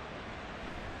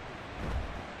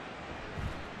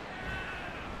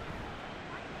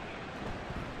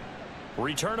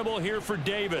 Returnable here for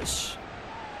Davis.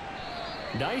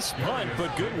 Nice punt,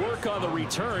 but good work on the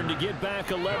return to get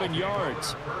back 11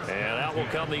 yards. And out will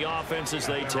come the offense as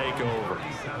they take over.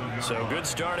 So good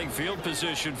starting field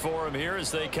position for them here as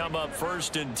they come up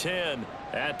 1st and 10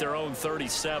 at their own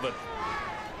 37.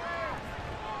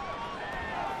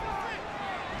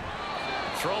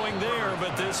 Throwing there,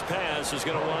 but this pass is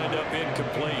going to wind up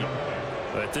incomplete.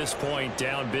 At this point,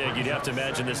 down big, you'd have to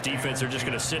imagine this defense are just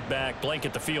going to sit back,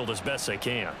 blanket the field as best they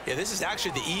can. Yeah, this is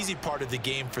actually the easy part of the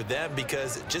game for them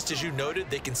because, just as you noted,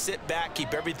 they can sit back,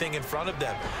 keep everything in front of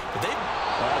them. But they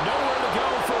nowhere to go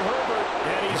for Herbert,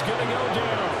 and he's going to go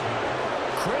down.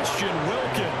 Christian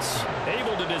Wilkins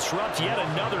able to disrupt yet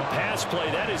another pass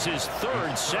play. That is his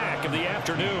 3rd sack of the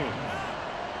afternoon.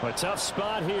 A tough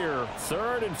spot here,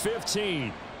 3rd and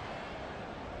 15.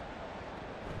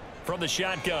 From the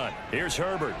shotgun, here's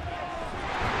Herbert.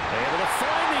 Able to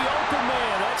find the open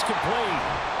man. That's complete.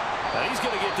 And he's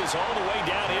going to get this all the way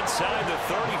down inside the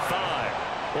 35.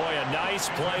 Boy, a nice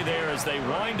play there as they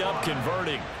wind up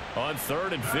converting on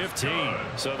 3rd and 15.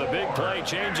 So the big play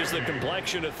changes the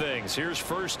complexion of things. Here's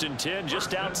 1st and 10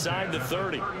 just outside the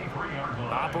 30.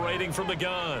 Operating from the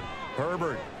gun,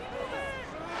 Herbert.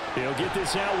 He'll get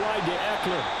this out wide to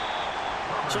Eckler.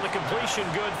 So the completion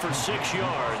good for 6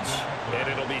 yards, and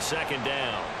it'll be 2nd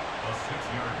down. A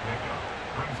 6-yard pickup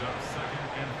brings up 2nd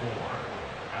and 4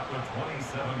 at the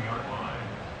 27-yard line.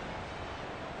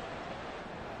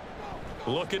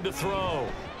 Looking to throw.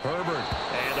 Herbert.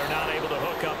 And they're not able to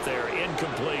hook up there.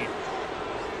 Incomplete.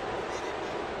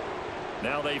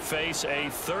 Now they face a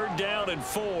 3rd down and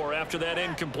 4 after that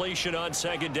incompletion on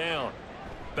 2nd down.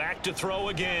 Back to throw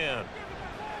again.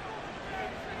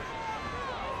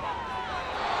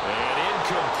 And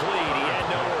incomplete. He had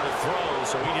nowhere to throw,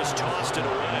 so he just tossed it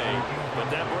away. But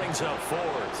that brings up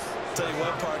 4th. Tell you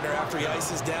what, partner, after he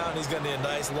ices down, he's going to need a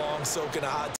nice, long soak in a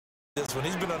hot this one.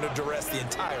 He's been under duress the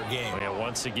entire game. Yeah,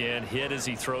 once again, hit as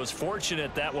he throws.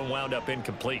 Fortunate that one wound up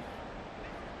incomplete.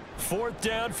 4th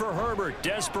down for Herbert.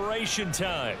 Desperation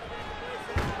time.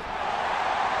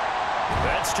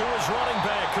 That's to his running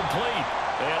back. Complete.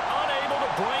 And unable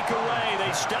to break away.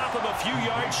 They stop him a few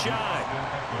yards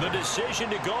shy. The decision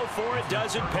to go for it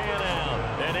doesn't pan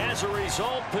out. And as a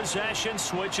result, possession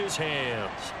switches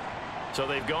hands. So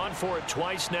they've gone for it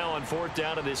twice now on 4th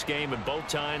down in this game, and both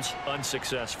times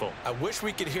unsuccessful. I wish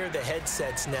we could hear the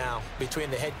headsets now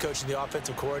between the head coach and the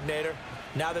offensive coordinator.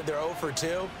 Now that they're 0 for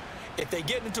 2, if they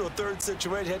get into a 3rd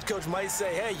situation, head coach might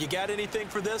say, hey, you got anything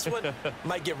for this one?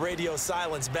 Might get radio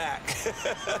silence back.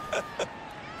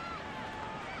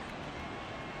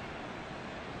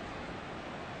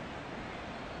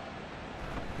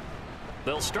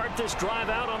 They'll start this drive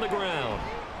out on the ground.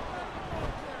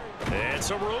 And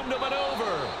some room to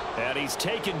maneuver. And he's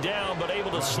taken down, but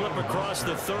able to slip across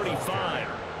the 35.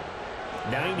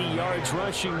 90 yards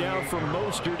rushing now from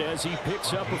Mostert as he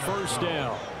picks up a 1st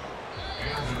down.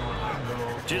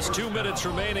 Just 2 minutes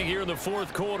remaining here in the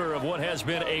 4th quarter of what has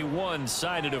been a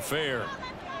one-sided affair.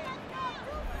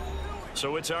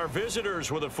 So it's our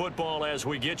visitors with the football as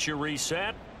we get you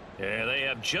reset. And they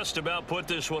have just about put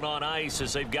this one on ice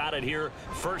as they've got it here,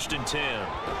 1st and 10.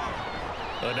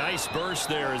 A nice burst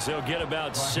there as they'll get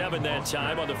about 7 that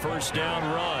time on the 1st down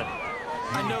run.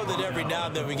 I know that every now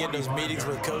and then we get in those meetings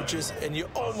with coaches, and you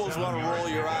almost want to roll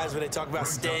your eyes when they talk about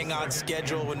staying on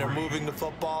schedule when they're moving the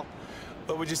football.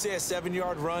 But would you say a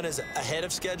 7-yard run is ahead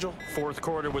of schedule? 4th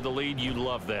quarter with the lead, you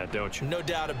love that, don't you? No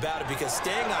doubt about it, because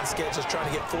staying on schedule is trying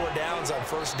to get 4 downs on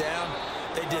 1st down.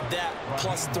 They did that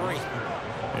plus 3.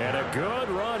 And a good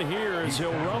run here as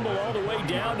he'll rumble all the way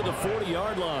down to the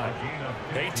 40-yard line.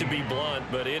 Hate to be blunt,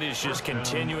 but it is just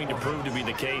continuing to prove to be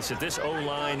the case that this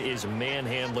O-line is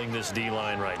manhandling this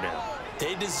D-line right now.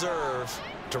 They deserve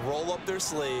to roll up their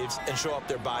sleeves and show up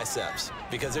their biceps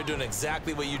because they're doing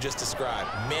exactly what you just described,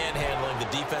 manhandling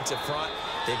the defensive front.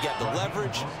 They've got the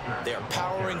leverage, they're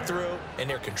powering through, and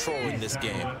they're controlling this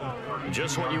game.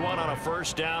 Just what you want on a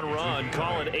 1st down run.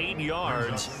 Call it 8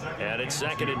 yards, and it's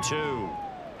 2nd and 2.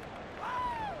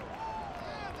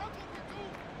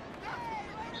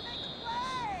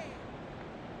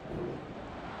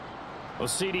 Well,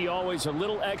 CD, always a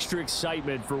little extra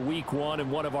excitement for Week 1,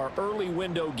 and one of our early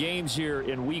window games here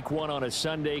in Week 1 on a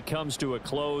Sunday comes to a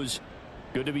close.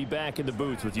 Good to be back in the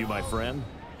booth with you, my friend.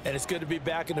 And it's good to be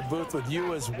back in the booth with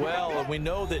you as well. And we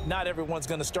know that not everyone's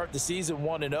going to start the season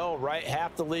 1-0, right?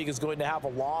 Half the league is going to have a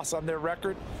loss on their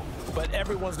record, but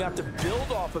everyone's going to have to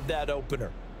build off of that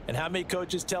opener. And how many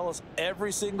coaches tell us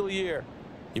every single year,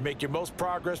 you make your most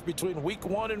progress between Week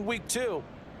 1 and Week 2.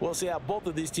 We'll see how both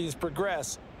of these teams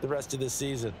progress the rest of this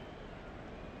season.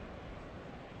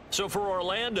 So for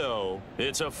Orlando,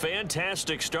 it's a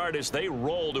fantastic start as they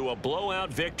roll to a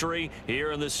blowout victory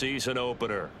here in the season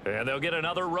opener. And they'll get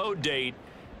another road date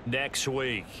next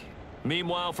week.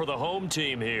 Meanwhile, for the home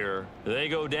team here, they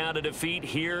go down to defeat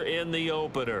here in the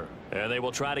opener. And they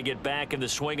will try to get back in the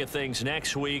swing of things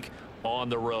next week on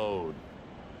the road.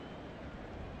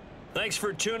 Thanks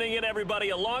for tuning in,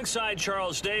 everybody. Alongside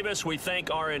Charles Davis, we thank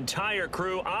our entire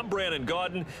crew. I'm Brandon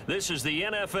Gaudin. This is the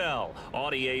NFL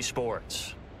on EA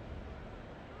Sports.